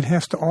 it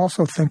has to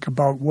also think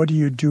about what do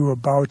you do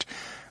about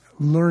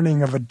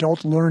learning of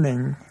adult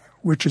learning,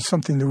 which is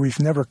something that we've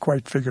never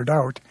quite figured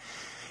out.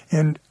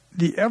 And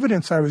the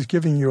evidence I was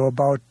giving you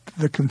about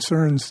the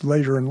concerns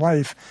later in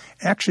life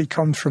actually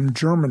comes from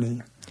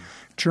Germany.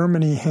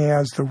 Germany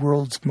has the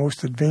world's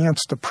most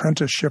advanced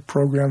apprenticeship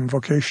program,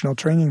 vocational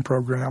training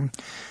program,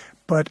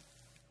 but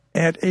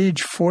at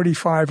age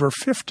 45 or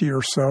 50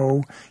 or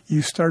so,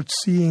 you start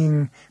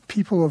seeing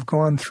people who have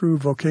gone through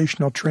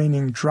vocational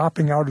training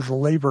dropping out of the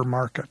labor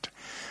market,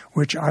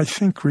 which I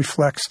think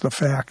reflects the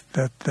fact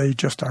that they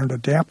just aren't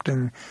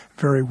adapting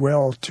very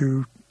well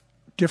to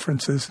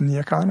differences in the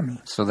economy.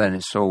 So then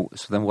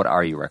what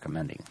are you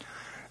recommending?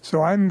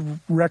 So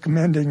I'm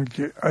recommending,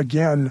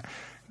 again,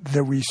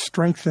 that we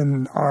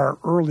strengthen our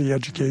early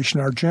education,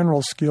 our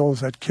general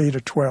skills at K to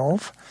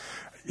 12.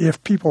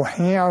 If people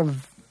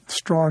have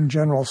strong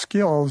general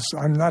skills,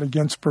 I'm not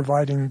against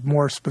providing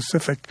more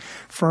specific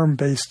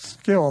firm-based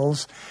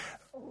skills.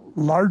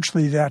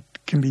 Largely that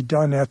can be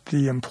done at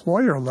the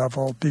employer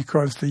level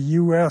because the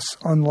U.S.,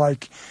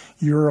 unlike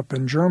Europe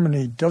and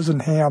Germany,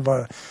 doesn't have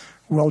a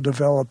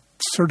well-developed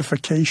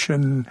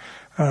certification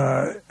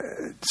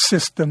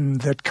system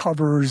that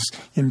covers,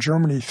 in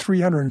Germany,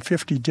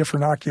 350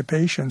 different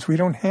occupations. We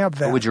don't have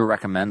that. But would you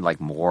recommend like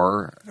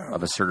more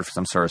of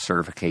some sort of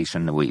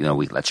certification?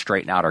 We let's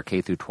straighten out our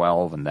K through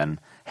 12 and then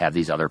have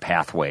these other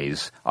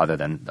pathways other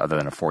than a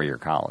 4-year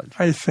college.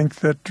 I think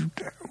that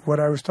what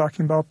I was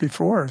talking about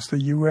before is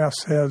the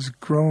U.S. has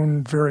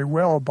grown very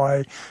well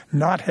by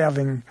not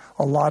having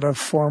a lot of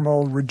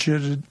formal,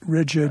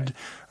 rigid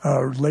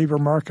labor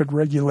market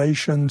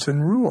regulations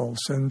and rules.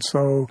 And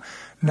so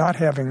not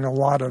having a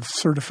lot of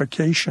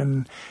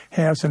certification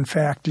has, in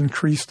fact,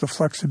 increased the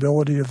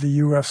flexibility of the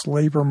U.S.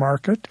 labor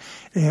market,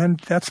 and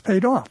that's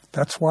paid off.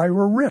 That's why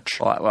we're rich.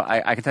 Well,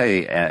 I can tell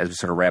you, as we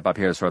sort of wrap up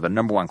here, sort of the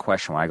number one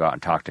question when I go out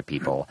and talk to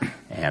people,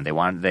 and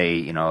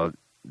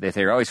if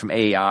they're always from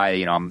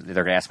AEI, they're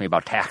going to ask me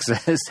about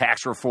taxes,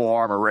 tax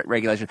reform, or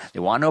regulation.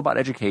 They want to know about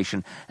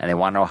education, and they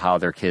want to know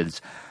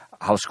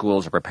how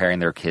schools are preparing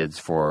their kids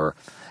for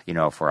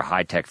a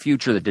high-tech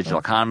future, the digital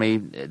economy,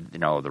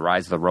 the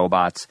rise of the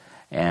robots.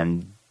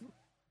 And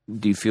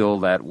do you feel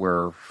that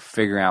we're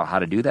figuring out how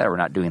to do that, or we're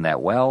not doing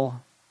that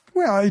well?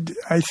 Well,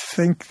 I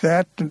think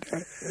that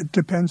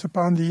depends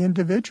upon the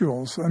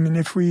individuals. I mean,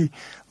 if we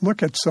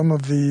look at some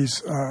of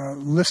these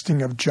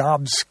listing of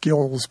job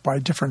skills by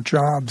different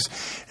jobs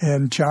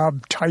and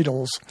job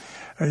titles,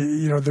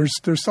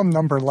 there's some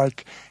number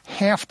like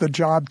half the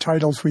job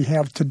titles we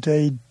have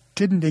today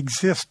didn't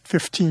exist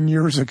 15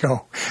 years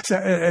ago. So,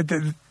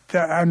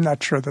 I'm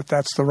not sure that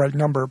that's the right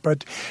number,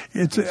 but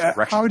it's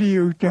how do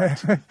you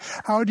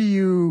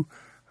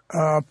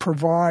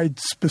provide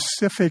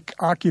specific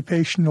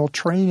occupational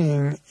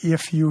training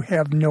if you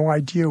have no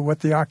idea what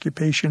the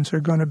occupations are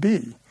going to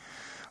be?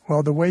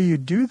 Well, the way you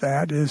do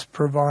that is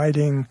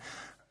providing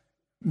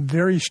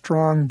very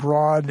strong,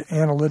 broad,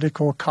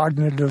 analytical,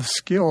 cognitive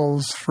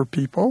skills for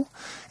people,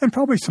 and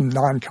probably some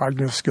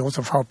non-cognitive skills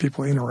of how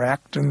people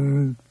interact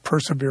and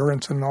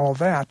perseverance and all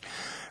that.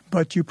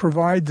 But you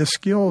provide the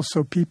skills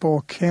so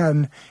people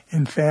can,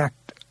 in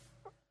fact,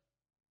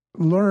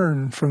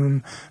 learn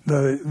from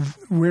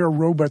where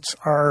robots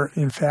are,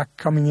 in fact,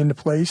 coming into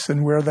place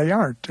and where they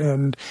aren't,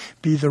 and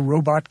be the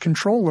robot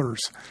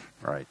controllers.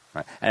 Right.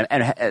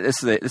 And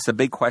this is a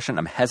big question.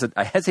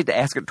 I hesitate to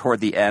ask it toward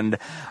the end,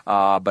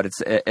 but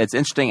it's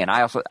interesting, and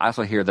I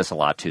also hear this a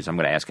lot too, so I'm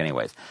going to ask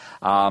anyways.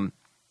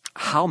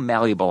 How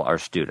malleable are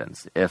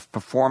students? If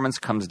performance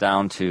comes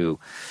down to,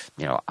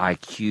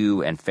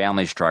 IQ and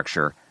family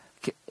structure,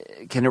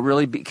 can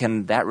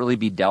that really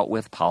be dealt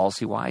with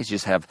policy-wise? You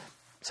just have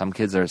some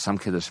kids are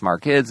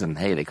smart kids, and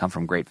hey, they come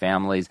from great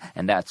families,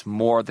 and that's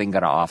more than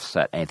going to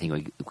offset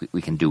anything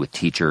we can do with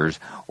teachers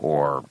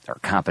or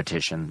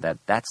competition.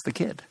 That's the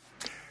kid.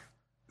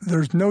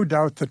 There's no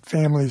doubt that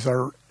families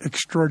are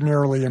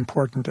extraordinarily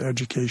important to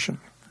education.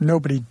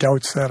 Nobody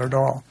doubts that at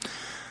all.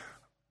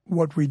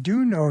 What we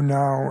do know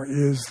now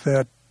is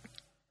that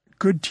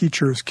good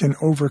teachers can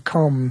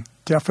overcome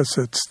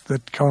deficits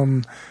that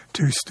come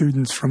to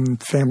students from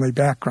family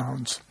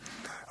backgrounds.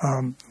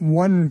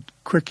 One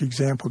quick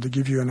example to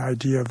give you an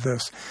idea of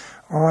this.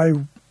 I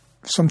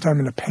sometime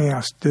in the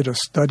past did a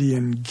study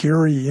in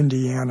Gary,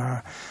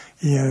 Indiana,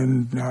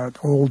 in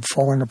old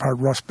falling apart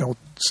Rust Belt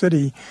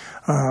city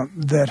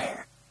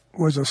that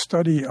was a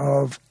study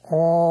of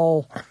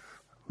all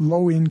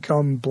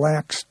low-income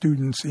black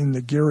students in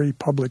the Gary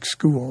public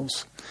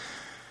schools.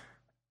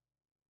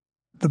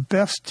 The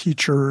best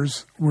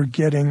teachers were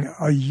getting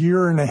a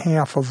year and a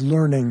half of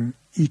learning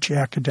each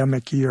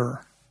academic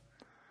year.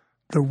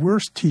 The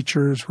worst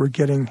teachers were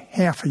getting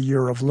half a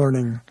year of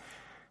learning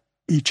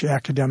each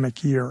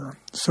academic year.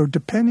 So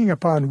depending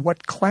upon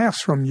what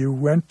classroom you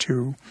went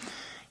to,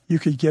 you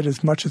could get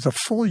as much as a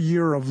full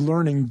year of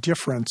learning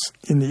difference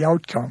in the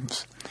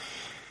outcomes.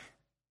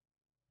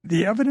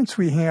 The evidence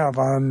we have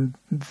on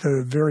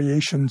the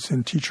variations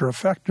in teacher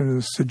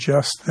effectiveness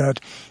suggests that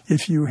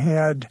if you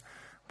had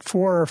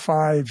 4 or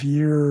 5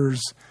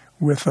 years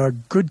with a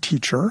good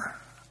teacher,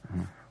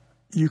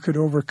 you could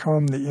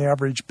overcome the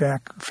average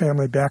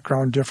family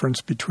background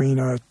difference between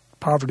a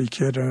poverty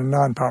kid and a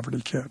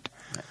non-poverty kid.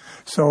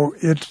 So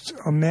it's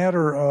a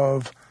matter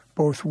of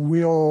both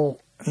will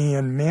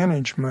and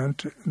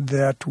management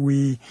that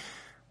we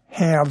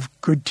have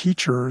good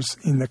teachers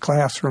in the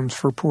classrooms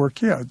for poor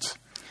kids.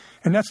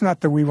 And that's not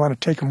that we want to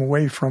take them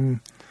away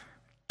from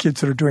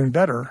kids that are doing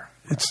better.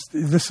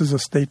 This is a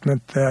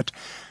statement that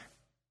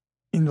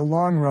in the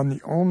long run,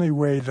 the only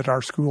way that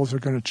our schools are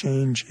going to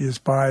change is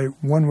by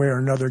one way or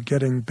another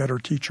getting better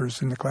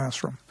teachers in the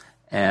classroom.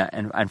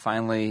 And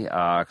finally,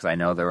 because I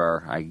know there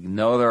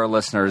are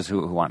listeners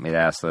who want me to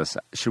ask this,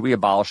 should we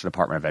abolish the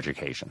Department of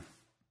Education?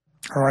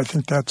 Oh, I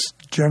think that's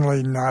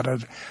generally not a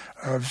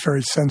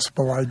very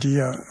sensible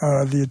idea.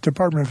 The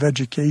Department of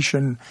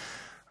Education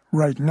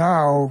right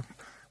now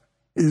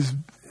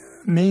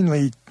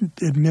mainly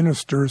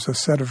administers a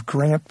set of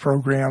grant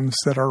programs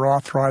that are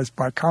authorized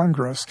by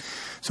Congress.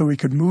 So we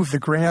could move the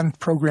grant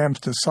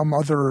programs to some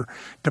other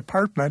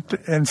department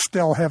and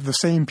still have the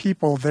same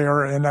people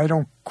there. And I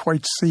don't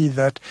quite see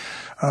that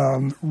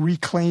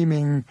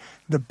reclaiming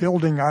the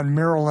building on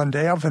Maryland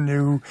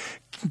Avenue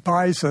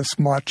buys us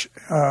much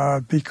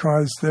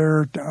because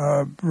they're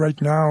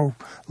right now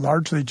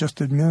largely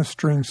just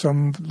administering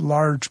some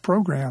large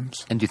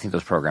programs. And do you think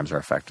those programs are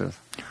effective?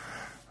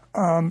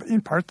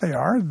 In part, they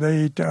are.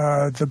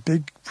 The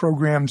big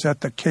programs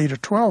at the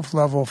K-12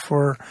 level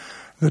for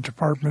the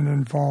department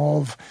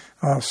involve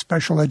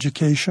special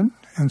education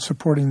and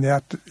supporting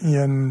that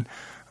in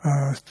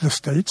the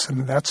states,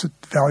 and that's a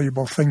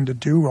valuable thing to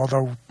do,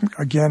 although,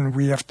 again,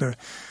 we have to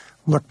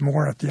look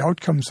more at the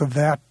outcomes of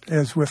that,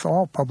 as with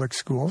all public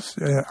schools,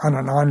 on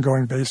an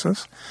ongoing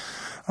basis.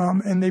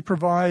 And they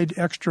provide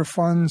extra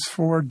funds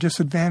for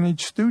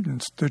disadvantaged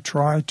students to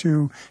try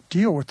to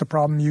deal with the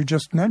problem you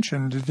just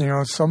mentioned. You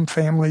know, some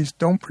families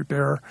don't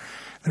prepare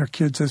their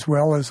kids as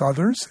well as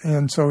others,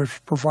 and so it's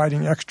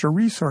providing extra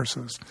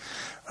resources.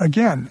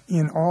 Again,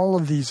 in all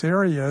of these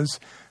areas,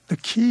 the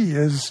key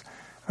is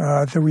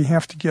that we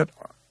have to get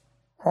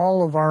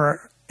all of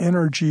our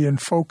energy and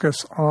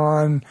focus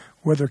on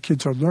whether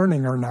kids are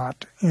learning or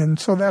not. And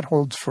so that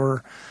holds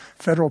for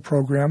federal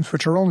programs,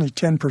 which are only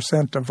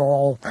 10% of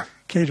all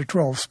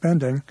K-12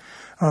 spending,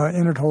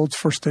 and it holds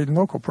for state and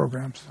local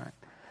programs.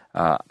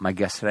 Right. My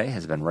guest today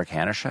has been Rick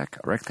Hanushek.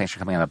 Rick, thanks for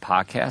coming on the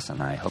podcast,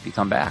 and I hope you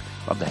come back.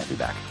 Love to have you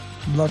back.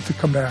 Love to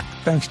come back.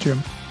 Thanks,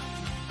 Jim.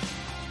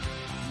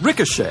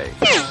 Ricochet.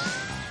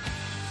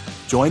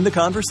 Join the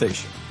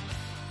conversation.